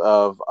hours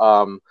of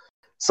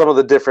some of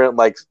the different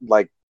like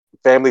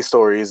family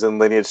stories and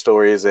lineage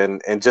stories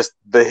and just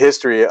the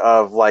history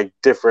of like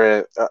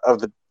different of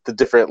the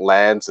different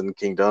lands and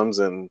kingdoms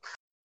and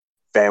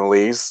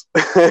families.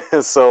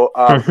 So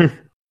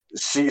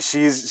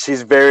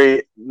she's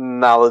very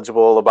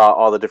knowledgeable about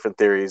all the different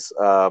theories.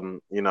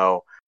 You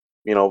know,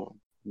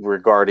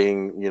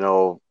 regarding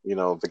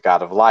the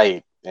God of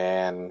Light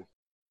and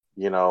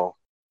you know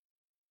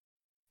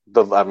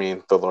the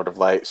Lord of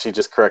Light. She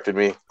just corrected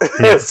me.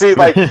 Yeah. See,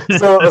 like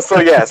so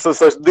yeah. So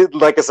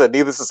like I said,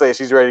 needless to say,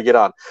 she's ready to get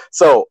on.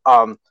 So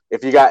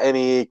if you got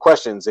any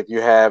questions, if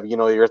you have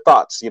your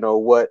thoughts,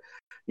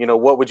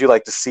 what would you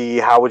like to see?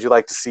 How would you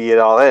like to see it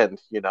all end?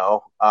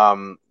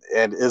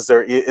 And is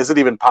it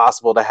even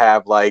possible to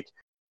have like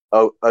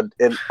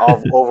an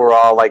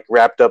overall like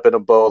wrapped up in a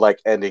bow like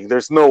ending?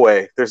 There's no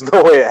way. There's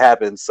no way it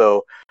happens.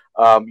 So,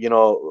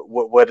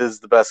 what is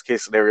the best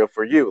case scenario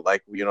for you?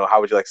 Like,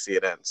 how would you like to see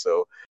it end?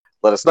 So,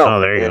 let us know, Oh,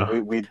 there you and go.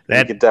 we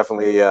could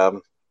definitely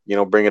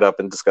bring it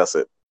up and discuss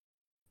it.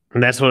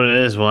 That's what it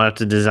is. We'll have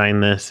to design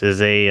this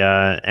as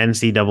a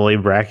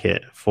NCAA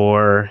bracket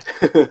for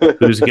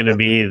who's going to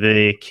be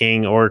the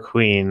king or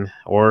queen,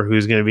 or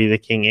who's going to be the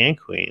king and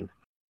queen,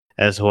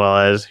 as well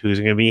as who's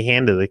going to be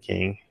hand of the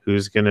king,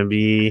 who's going to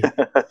be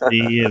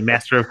the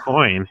master of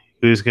coin,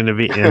 who's going to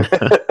be in.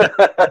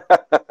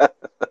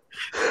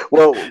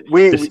 Well,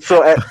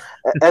 so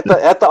at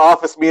the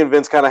office, me and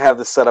Vince kind of have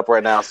this set up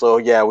right now. So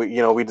yeah,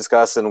 we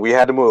discussed and we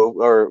had to move,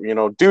 or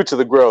due to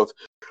the growth,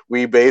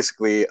 we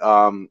basically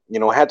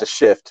had to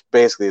shift.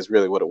 Basically, is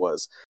really what it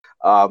was.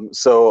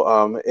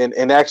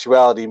 In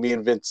actuality, me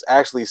and Vince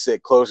actually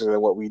sit closer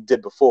than what we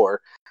did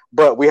before,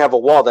 but we have a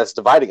wall that's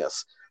dividing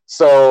us.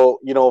 So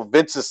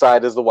Vince's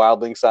side is the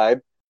Wildling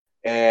side,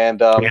 and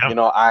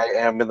Yeah. I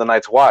am in the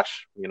Night's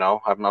Watch.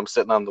 I'm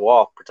sitting on the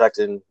wall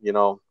protecting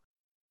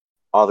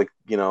all the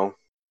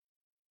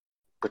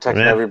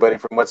protecting Yeah. everybody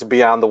from what's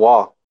beyond the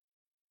wall.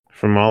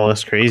 From all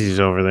us crazies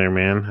over there,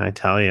 man. I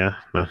tell you.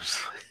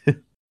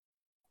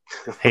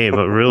 Hey,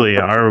 but really,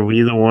 are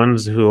we the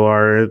ones who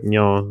are,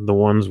 the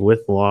ones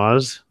with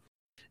laws,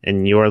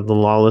 and you're the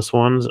lawless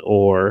ones,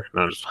 or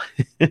no? Just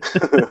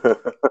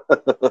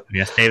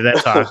yeah, save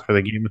that talk for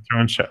the Game of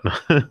Thrones show.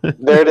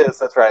 There it is.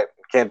 That's right.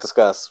 Can't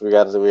discuss. We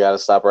got to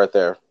stop right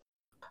there.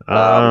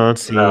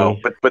 Let's see.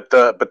 But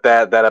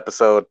that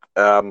episode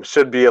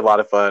should be a lot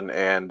of fun,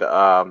 and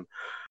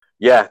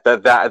yeah,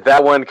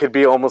 that one could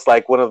be almost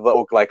like one of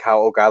the like how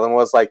Oak Island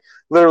was. Like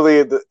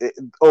literally, the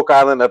Oak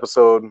Island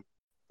episode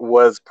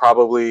was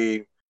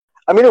probably,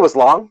 I mean, it was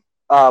long,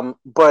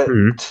 but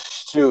Hmm.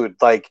 dude,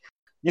 like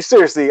you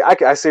seriously,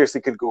 I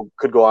seriously could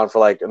go on for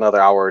like another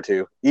hour or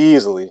two,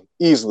 easily,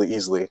 easily,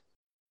 easily.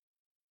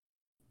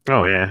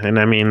 Oh yeah, and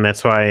I mean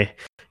that's why.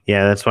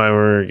 Yeah, that's why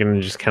we're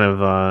gonna just kind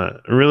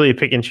of really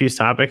pick and choose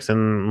topics,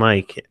 and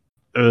like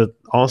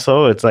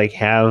also it's like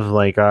have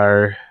like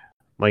our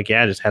like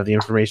yeah, just have the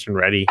information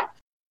ready.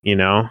 You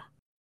know,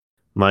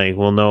 like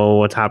we'll know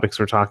what topics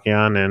we're talking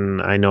on,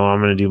 and I know I'm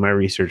going to do my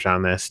research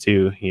on this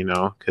too,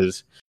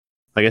 because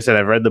like I said,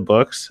 I've read the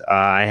books.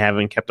 I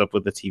haven't kept up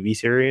with the TV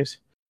series,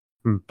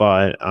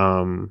 but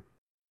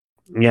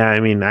yeah, I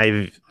mean,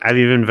 I've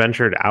even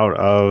ventured out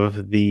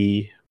of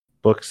the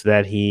books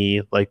that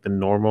he like the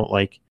normal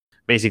like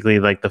basically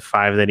like the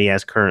 5 that he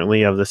has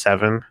currently of the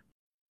 7.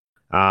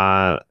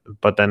 Uh,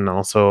 but then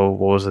also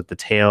what was it? The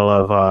tale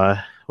of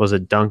was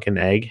it Dunk and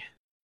Egg?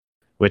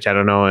 Which I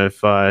don't know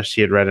if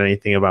she had read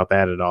anything about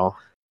that at all.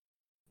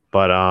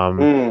 But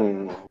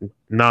Mm.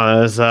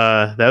 no,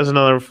 that was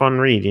another fun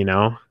read, and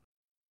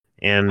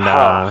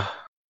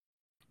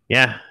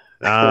yeah.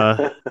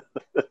 But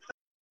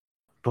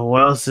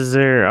what else is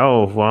there?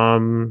 Oh,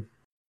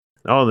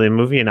 the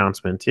movie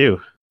announcement too.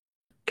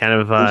 Kind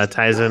of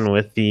ties in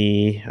with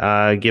the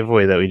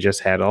giveaway that we just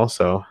had.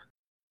 Also,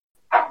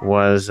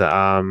 was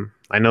I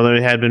know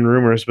there had been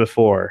rumors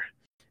before,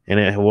 and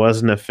it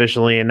wasn't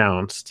officially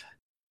announced.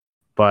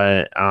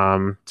 But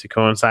to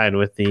coincide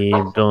with the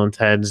Bill and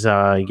Ted's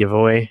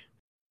giveaway,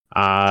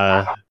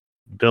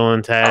 Bill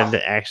and Ted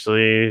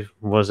actually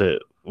was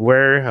it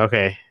where?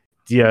 Okay,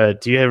 do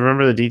you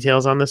remember the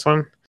details on this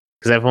one?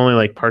 Because I've only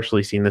like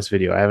partially seen this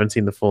video. I haven't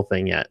seen the full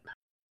thing yet.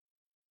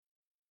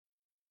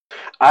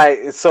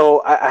 I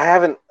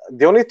haven't.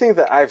 The only thing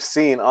that I've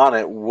seen on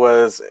it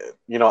was,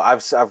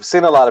 I've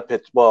seen a lot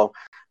of well,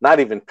 not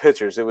even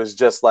pictures. It was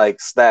just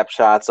like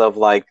snapshots of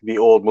like the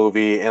old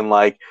movie and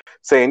like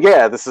saying,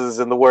 yeah, this is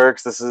in the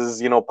works. This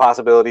is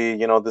possibility.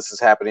 This is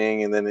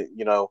happening, and then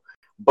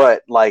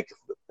but like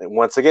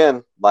once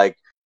again, like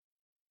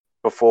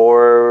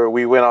before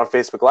we went on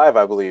Facebook Live,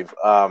 I believe,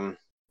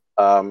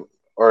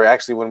 or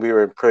actually when we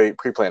were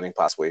pre-planning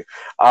possibly,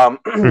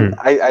 Hmm.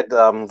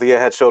 Leah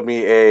had showed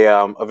me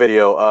a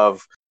video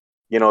of,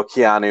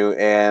 Keanu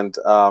and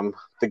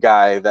the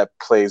guy that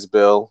plays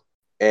Bill,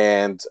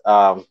 and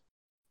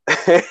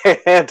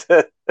and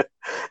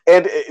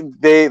and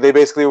they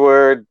basically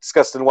were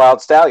discussing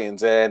Wild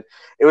Stallions, and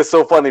it was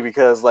so funny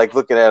because like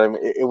looking at him,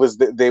 it was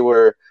they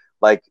were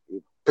like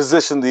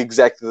positioned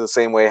exactly the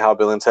same way how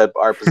Bill and Ted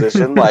are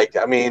positioned. Like,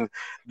 I mean,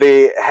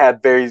 they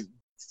had very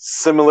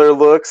similar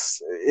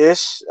looks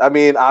ish. I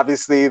mean,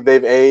 obviously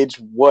they've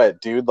aged what,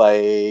 dude,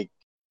 like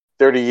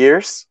 30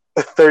 years,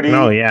 Oh 30.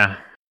 yeah.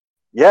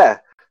 Yeah.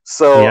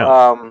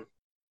 So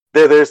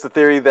Yep. there's the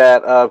theory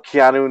that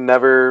Keanu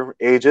never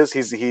ages.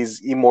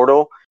 He's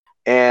immortal,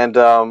 and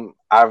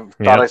I've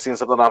thought I Yep. seen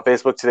something on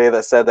Facebook today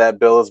that said that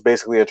Bill is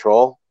basically a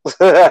troll.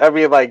 I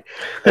mean, like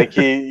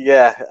he,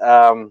 yeah.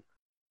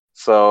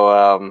 So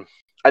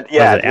Was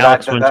yeah, it dude,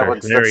 Alex that Winter?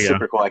 one's There that's we go.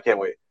 super cool. I can't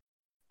wait.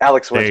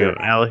 Alex There you Winter.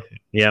 go, Alex.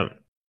 Yep.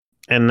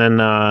 And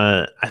then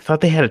I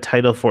thought they had a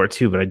title for it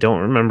too, but I don't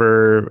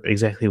remember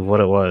exactly what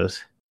it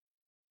was.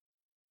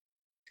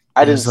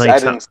 It was like I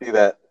some. didn't see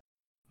that.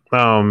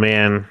 Oh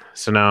man.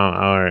 So now,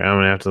 all right, I'm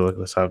gonna have to look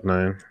this up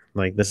now.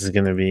 Like this is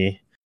gonna be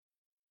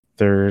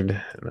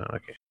third. No,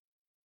 okay.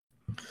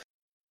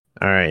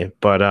 All right,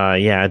 but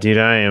yeah, dude,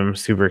 I am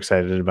super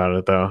excited about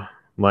it though.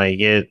 Like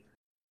it,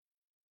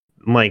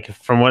 like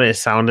from what it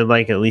sounded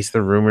like, at least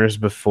the rumors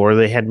before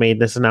they had made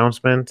this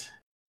announcement,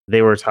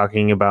 they were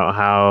talking about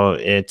how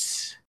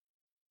it's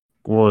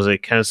what was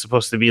it kind of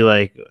supposed to be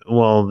like.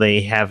 Well,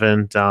 they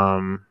haven't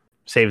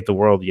saved the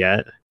world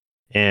yet,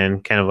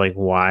 and kind of like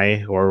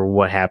why or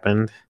what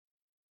happened.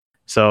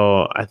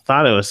 So I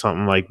thought it was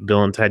something like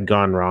Bill and Ted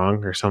Gone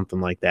Wrong or something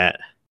like that,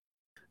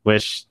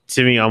 which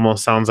to me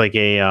almost sounds like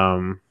a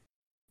oh,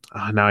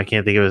 now I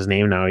can't think of his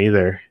name now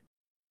either.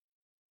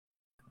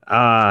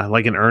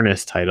 Like an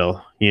Ernest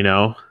title, you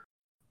know?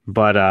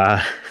 But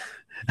I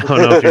don't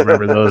know if you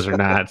remember those or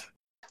not.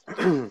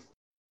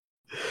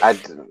 I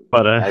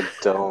But I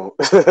don't.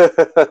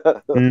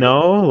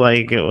 no,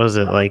 like it was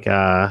it like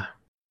oh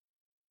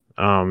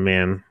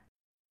man.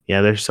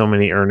 Yeah, there's so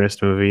many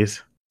Ernest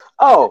movies.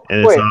 Oh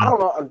And it's wait, I don't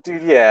know,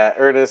 dude. Yeah,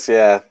 Ernest.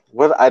 Yeah,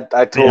 what I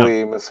yeah.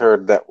 totally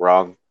misheard that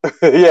wrong.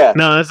 Yeah.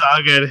 No, it's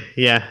all good.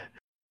 Yeah.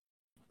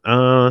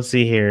 Let's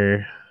see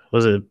here.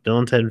 Was it Bill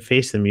and Ted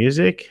Face the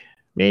Music?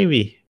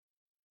 Maybe.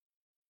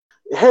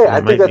 Hey, I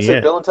That think might that's be it.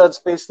 it. Bill and Ted's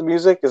Face the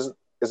Music. Is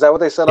that what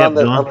they said Yep,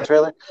 on the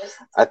trailer?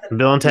 I,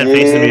 Bill and Ted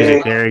Face the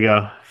Music. yeah. There we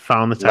go.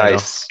 Found the title.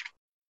 Nice.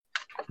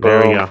 There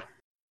we Boom. go.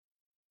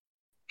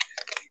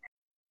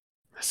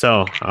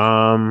 So,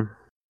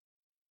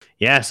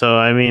 yeah, so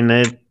I mean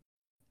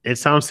it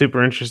sounds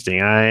super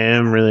interesting. I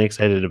am really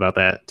excited about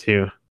that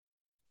too.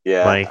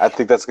 Yeah, Like I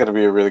think that's gonna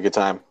be a really good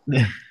time.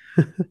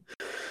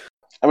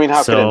 I mean,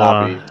 how could it so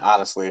not be?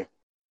 Honestly.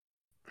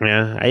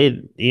 yeah,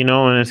 and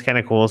it's kind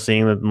of cool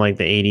seeing that like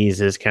the 80s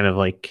is kind of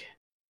like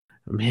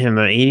man,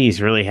 the 80s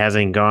really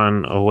hasn't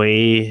gone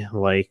away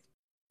like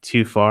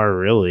too far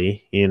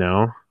really, you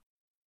know?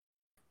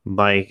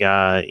 Like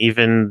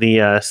even the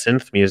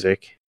synth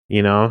music,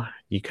 you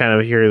kind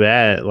of hear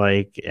that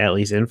like at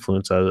least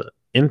influences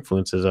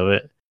of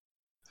it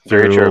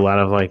Very through a true. lot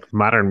of like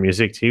modern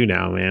music too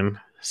now, man.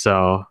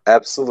 So,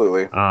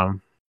 Absolutely. um,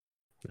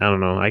 I don't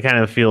know. I kind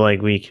of feel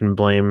like we can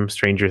blame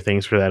Stranger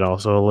Things for that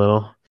also a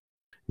little,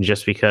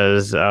 just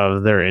because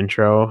of their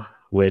intro,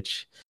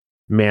 which,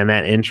 man,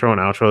 that intro and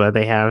outro that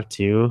they have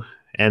too,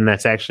 and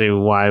that's actually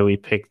why we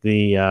picked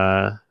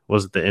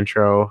was the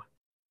intro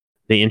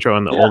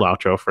and the Yeah. old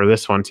outro for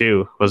this one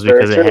too, was Very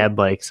because it true. had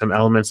like some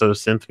elements of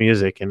synth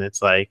music, and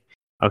it's like,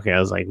 okay, I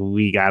was like,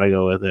 we gotta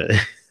go with it.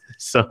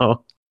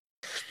 So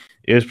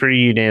it was pretty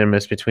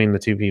unanimous between the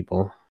two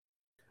people.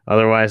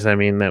 Otherwise, I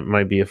mean, that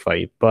might be a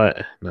fight,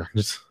 but no,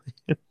 just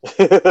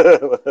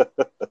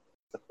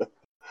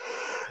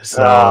Oh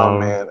so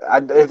man,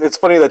 it's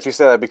funny that you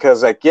said that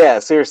because, like, yeah,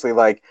 seriously,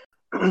 like,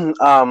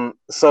 Simon,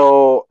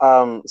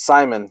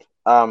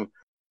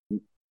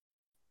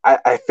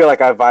 I feel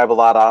like I vibe a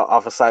lot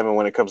off of Simon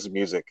when it comes to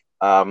music,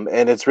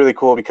 and it's really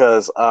cool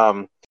because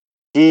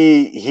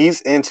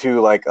he's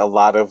into like a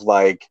lot of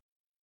like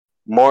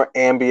more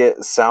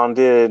ambient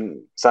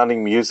sounding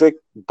music,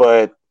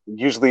 but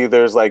usually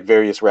there's like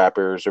various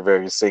rappers or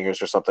various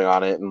singers or something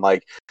on it, and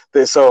like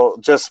so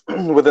just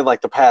within like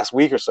the past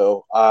week or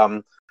so,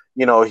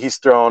 he's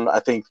thrown I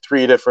think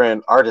 3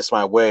 different artists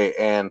my way,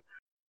 and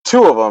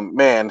 2 of them,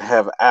 man,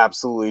 have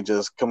absolutely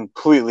just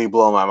completely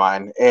blown my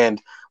mind.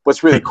 And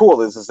what's really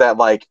cool is that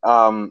like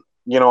a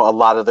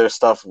lot of their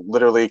stuff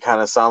literally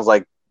kind of sounds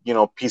like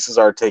pieces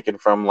are taken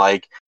from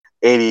like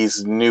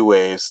 80s new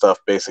wave stuff,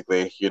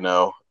 basically.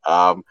 mhm.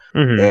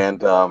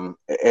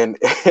 And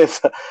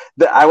it's,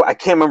 I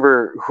can't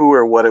remember who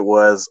or what it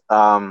was.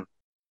 What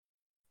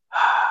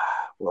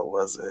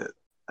was it?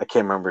 I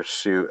can't remember.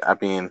 Shoot, I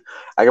mean,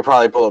 I could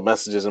probably pull up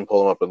messages and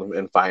pull them up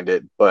and find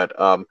it. But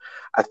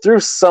I threw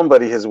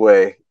somebody his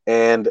way,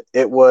 and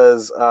it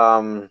was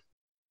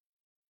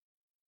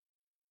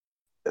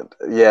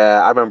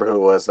Yeah, I remember who it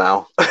was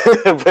now.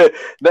 But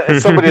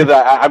somebody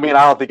that I mean,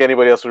 I don't think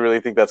anybody else would really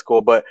think that's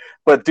cool. But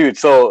dude,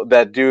 so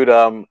that dude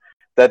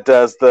that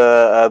does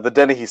the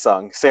Dennehy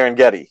song,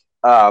 Serengeti.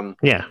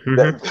 Yeah.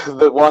 The,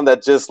 the one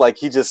that just like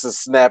he just is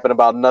snapping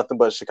about nothing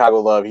but Chicago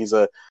love. He's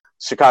a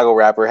Chicago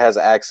rapper, has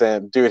an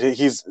accent, dude.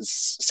 He's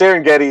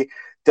Serengeti.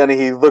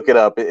 Dennehy, look it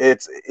up.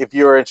 It's if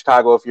you're in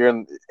Chicago, if you're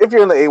in the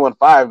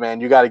 815,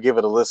 man, you got to give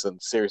it a listen.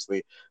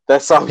 Seriously,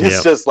 that song is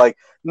Yep. just like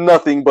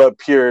nothing but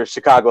pure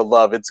Chicago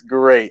love. It's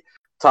great.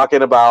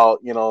 Talking about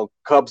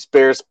Cubs,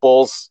 Bears,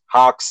 Bulls,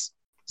 Hawks,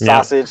 Yep.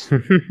 sausage,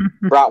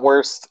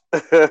 bratwurst.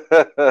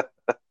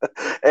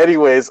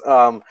 Anyways,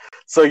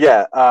 so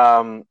yeah,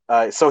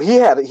 so he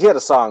had a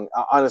song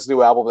on his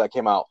new album that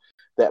came out.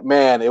 That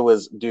man, it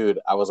was, dude.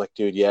 I was like,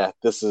 dude, yeah,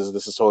 this is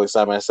totally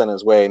Simon. I sent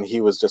his way, and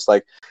he was just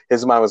like,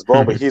 his mind was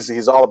blown. But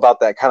he's all about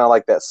that kind of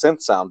like that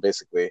synth sound,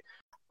 basically.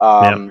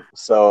 Yep.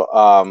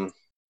 So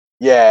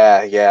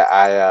yeah,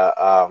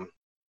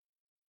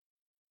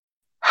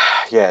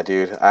 yeah,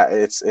 dude.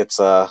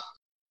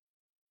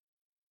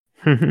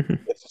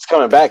 It's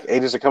coming back.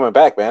 Ages are coming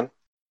back, man.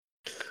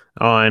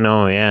 Oh, I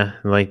know. Yeah,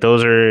 like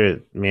those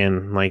are,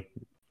 man. Like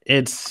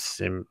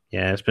it's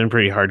it's been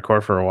pretty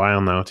hardcore for a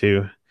while now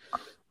too.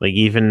 Like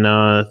even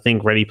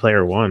think Ready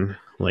Player One,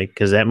 like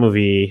because that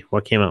movie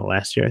what came out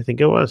last year, I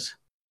think it was,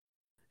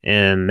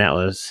 and that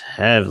was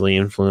heavily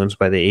influenced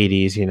by the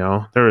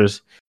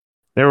 '80s.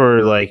 There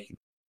were like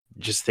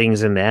just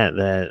things in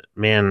that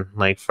man,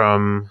 like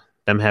from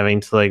them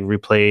having to like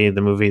replay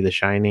the movie The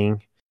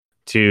Shining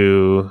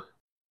to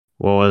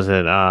what was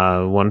it?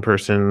 One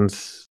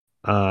person's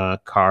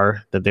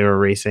car that they were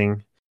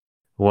racing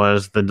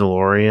was the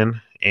DeLorean,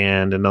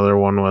 and another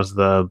one was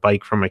the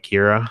bike from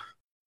Akira.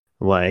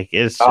 Like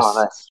it's Oh, just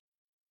nice.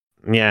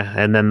 yeah,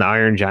 and then the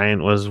Iron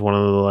Giant was one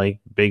of the like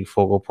big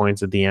focal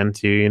points at the end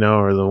too,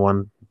 or the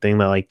one thing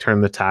that like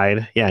turned the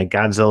tide. Yeah,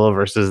 Godzilla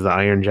versus the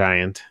Iron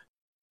Giant.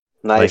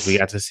 Like we Nice.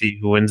 got to see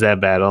who wins that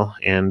battle,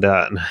 and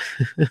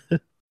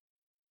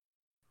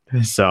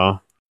so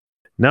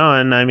no,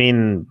 and I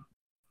mean,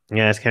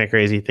 yeah, it's kind of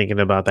crazy thinking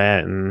about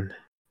that, and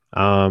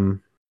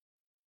um,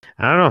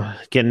 I don't know,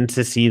 getting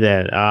to see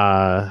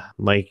that,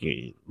 like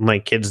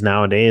kids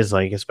nowadays,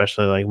 like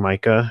especially like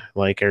Micah,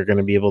 like are going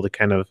to be able to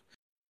kind of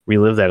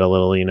relive that a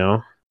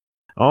little.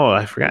 Oh,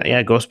 I forgot.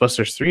 Yeah,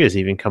 Ghostbusters 3 is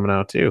even coming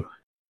out too,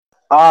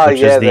 Ah, which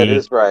is yeah, that the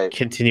is right.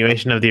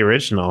 continuation of the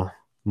original.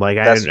 Like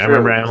I That's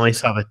remember true. I only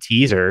saw the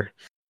teaser,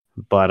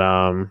 but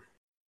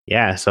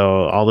yeah,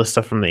 so all this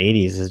stuff from the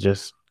 80s is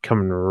just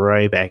coming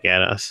right back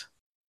at us.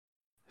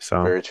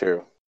 So, Very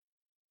true.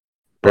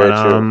 but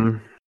Very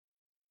true.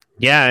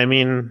 yeah, I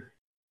mean,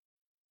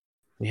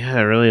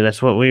 yeah, really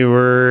that's what we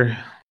were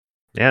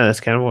yeah, that's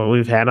kind of what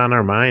we've had on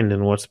our mind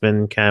and what's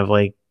been kind of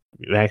like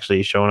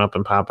actually showing up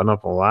and popping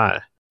up a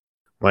lot.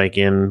 Like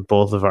in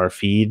both of our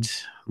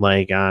feeds,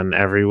 like on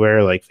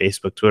everywhere, like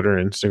Facebook, Twitter,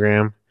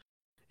 Instagram,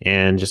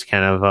 and just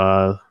kind of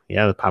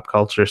the pop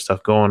culture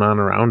stuff going on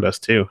around us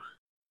too.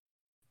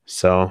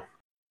 So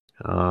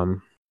I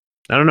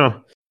don't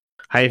know.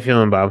 How you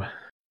feeling, Bob?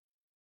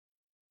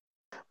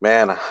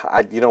 Man,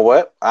 you know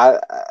what? I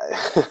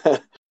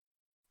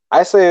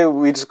say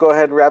we just go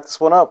ahead and wrap this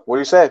one up. What do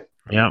you say?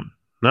 Yeah.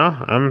 No,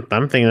 I'm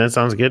thinking that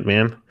sounds good,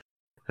 man.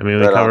 I mean,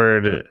 Right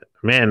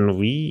on.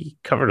 we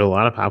covered a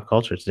lot of pop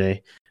culture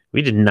today.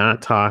 We did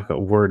not talk a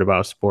word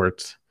about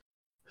sports.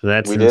 So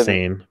that's We didn't.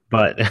 insane.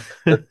 But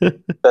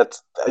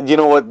That's you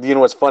know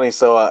what's funny.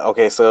 So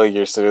okay, so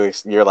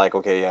you're like,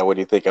 okay, yeah. What do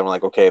you think? I'm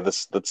like, okay,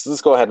 let's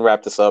go ahead and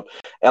wrap this up.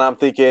 And I'm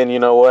thinking, you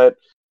know what?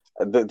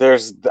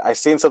 I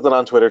seen something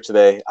on Twitter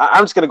today.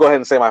 I'm just gonna go ahead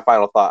and say my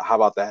final thought. How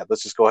about that?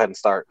 Let's just go ahead and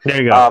start.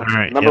 there you go. All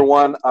right. Number Yep.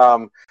 one,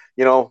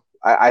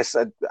 I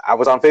said I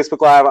was on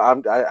Facebook Live.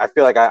 I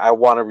feel like I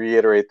want to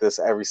reiterate this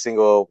every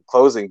single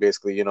closing.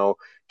 Basically,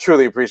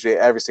 truly appreciate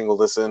every single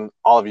listen,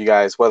 all of you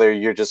guys. Whether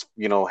you're just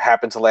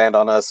happen to land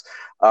on us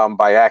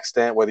by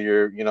accident, whether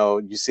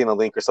you've seen a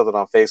link or something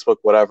on Facebook,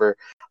 whatever.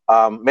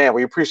 Man,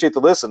 we appreciate the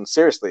listen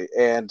seriously,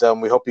 and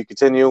we hope you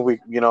continue.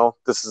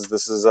 This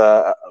is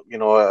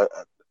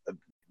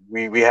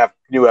we have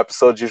new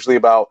episodes usually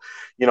about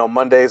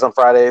Mondays on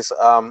Fridays.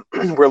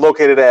 We're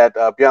located at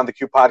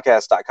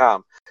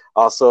beyondthecubepodcast.com,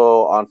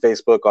 also on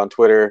Facebook, on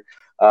Twitter,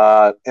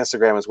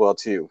 Instagram as well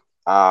too.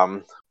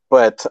 And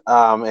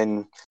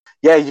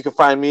yeah, you can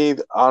find me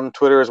on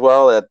Twitter as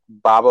well at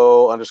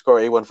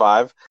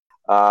Babo_815.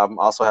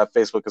 Also have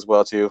Facebook as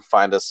well too.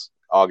 Find us,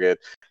 all good.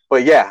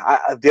 But yeah,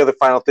 the other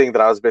final thing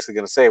that I was basically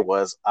going to say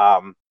was,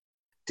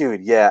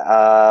 dude,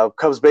 yeah,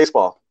 Cubs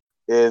baseball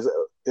is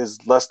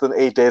less than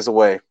 8 days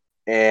away,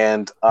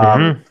 and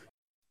I'm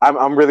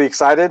really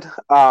excited.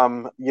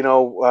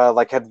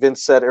 Like had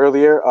Vince said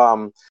earlier,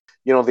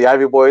 the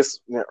Ivy Boys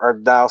are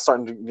now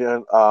starting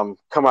to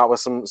come out with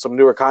some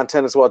newer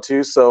content as well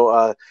too.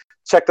 So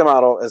check them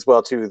out as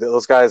well too.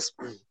 Those guys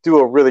do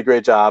a really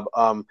great job.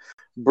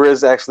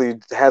 Briz actually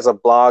has a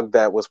blog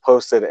that was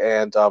posted,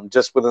 and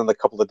just within the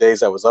couple of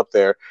days I was up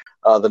there,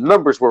 the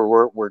numbers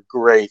were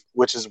great,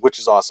 which is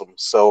awesome.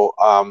 So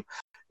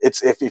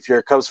it's if you're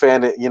a Cubs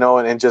fan,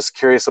 and just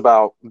curious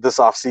about this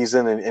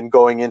offseason and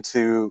going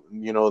into,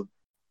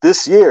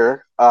 this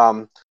year,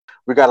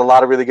 we got a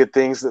lot of really good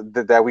things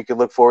that we could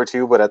look forward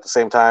to, but at the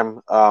same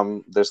time,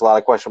 there's a lot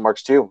of question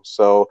marks too.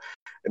 So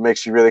it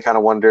makes you really kind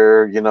of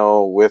wonder,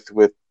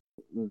 with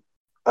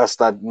us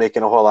not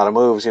making a whole lot of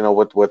moves,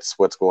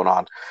 what's going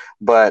on.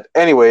 But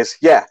anyways,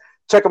 yeah,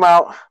 check them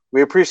out.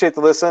 We appreciate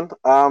the listen.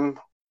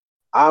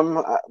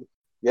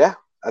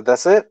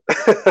 That's it.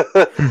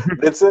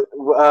 Vincent,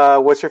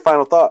 what's your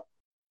final thought?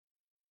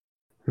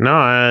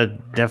 No,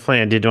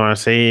 definitely. I did want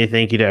to say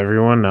thank you to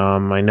everyone.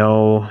 I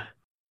know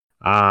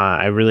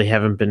I really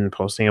haven't been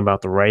posting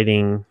about the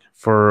writing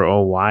for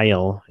a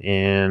while,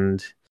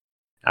 and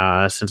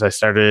since I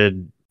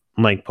started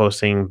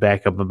posting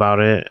back up about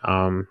it,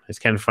 it's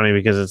kind of funny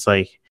because it's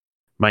like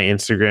my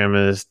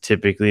Instagram is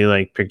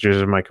typically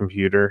pictures of my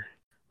computer,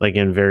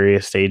 in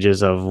various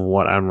stages of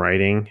what I'm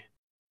writing.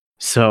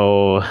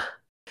 So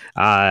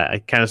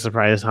I kind of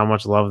surprised how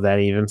much love that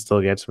even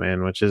still gets,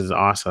 man, which is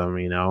awesome,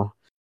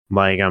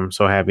 I'm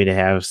so happy to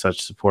have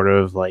such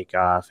supportive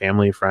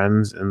family,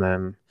 friends, and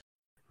then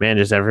man,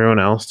 just everyone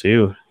else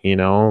too,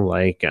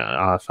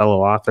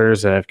 fellow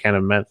authors that I've kind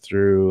of met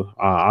through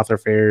author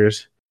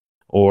fairs,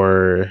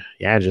 or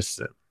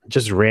just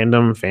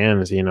random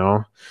fans,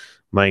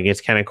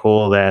 it's kind of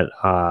cool that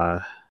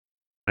I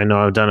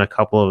know I've done a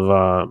couple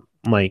of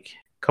the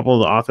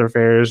author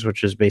fairs,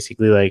 which is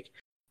basically like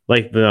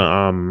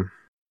the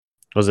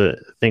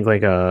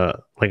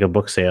like a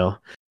book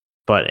sale,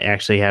 but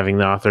actually having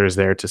the authors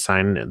there to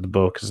sign the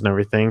books and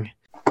everything.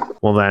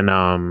 Well, then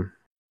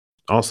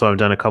also I've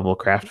done a couple of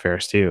craft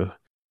fairs too,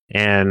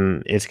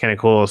 and it's kind of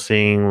cool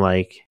seeing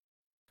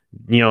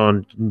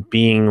being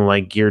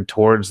geared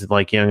towards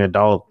young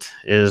adult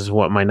is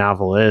what my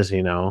novel is,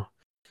 and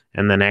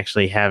then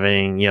actually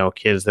having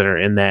kids that are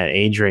in that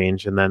age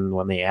range, and then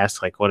when they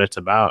ask what it's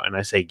about and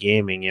I say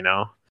gaming,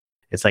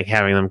 it's like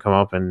having them come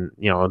up and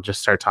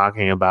just start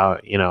talking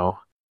about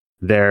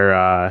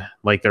their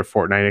their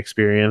Fortnite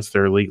experience,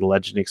 their League of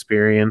Legends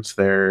experience,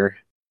 their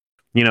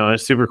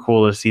it's super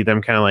cool to see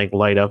them kind of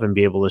light up and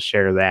be able to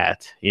share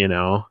that, and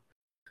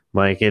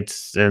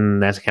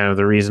that's kind of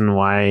the reason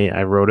why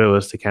I wrote it,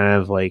 was to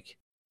kind of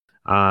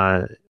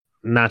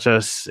not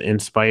just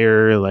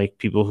inspire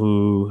people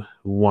who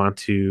want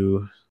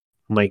to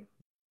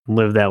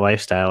live that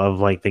lifestyle of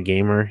the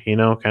gamer,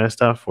 kind of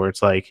stuff, where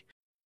it's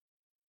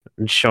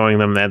showing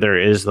them that there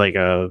is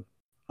a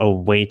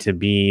way to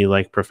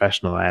be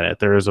professional at it.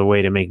 There is a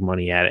way to make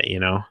money at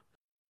it,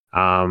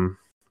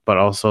 but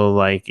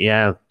also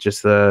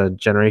just the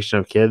generation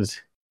of kids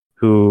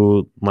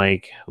who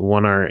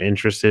one are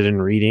interested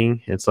in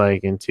reading, it's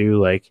and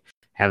two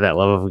have that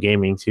love of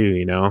gaming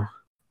too,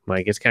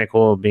 it's kind of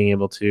cool being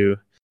able to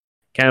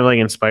kind of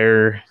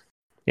inspire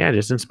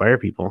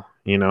people,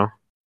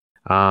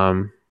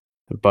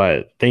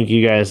 but thank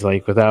you guys.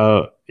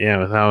 Without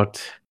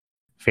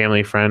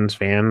family, friends,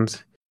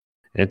 fans,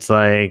 it's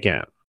I'd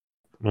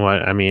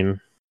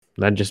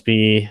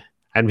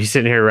be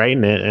sitting here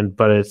writing it,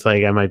 but it's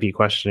I might be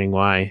questioning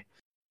why.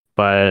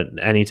 But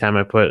anytime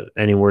I put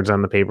any words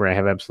on the paper, I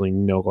have absolutely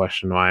no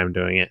question why I'm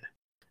doing it.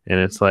 And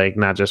it's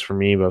not just for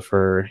me, but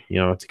for,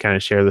 to kind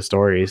of share the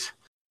stories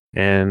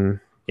and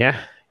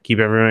keep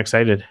everyone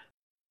excited.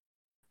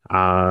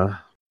 Man,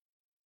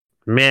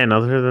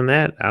 other than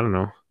that, I don't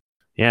know.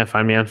 Yeah,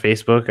 find me on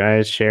Facebook.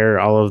 I share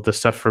all of the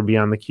stuff for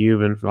Beyond the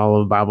Cube and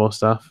all of Babbo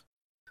stuff.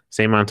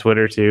 Same on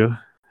Twitter too.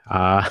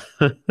 But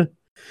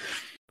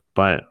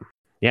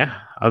yeah,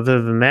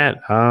 other than that,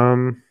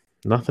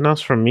 nothing else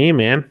from me,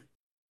 man.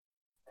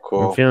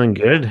 Cool. I'm feeling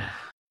good.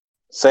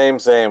 Same.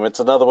 It's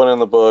another one in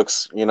the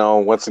books.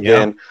 Once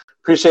again,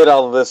 appreciate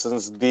all the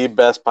listens. The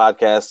best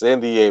podcast in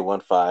the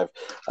 815.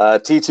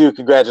 T2,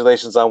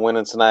 congratulations on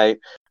winning tonight.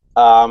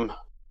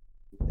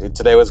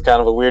 Today was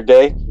kind of a weird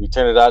day. We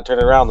turn it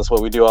around. That's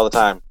what we do all the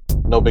time.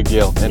 No big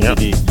deal.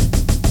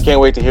 NBD. Can't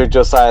wait to hear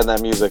Josiah and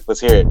that music. Let's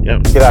hear it.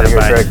 Yep. Get out of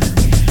here, Greg.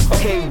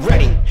 Okay,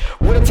 ready.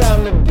 What a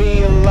time to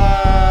be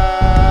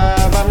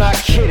alive. I'm not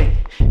kidding.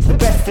 It's the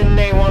best in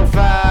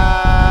 815.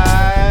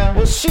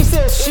 Well, she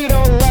says she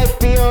don't like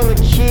Beyond the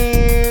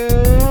Cube.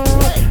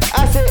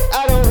 I said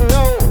I don't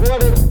know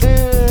what to do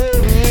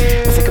with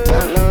you. I think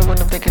about love when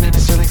I'm thinking in a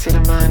silly state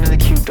of mind. And the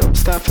cube don't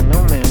stop for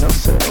no man, no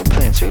sir, no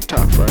plan. Straight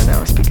talk for an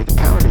hour. Speak of the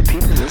power of the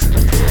people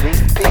listening to a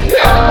reason.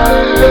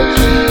 Beyond the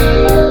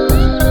Cube.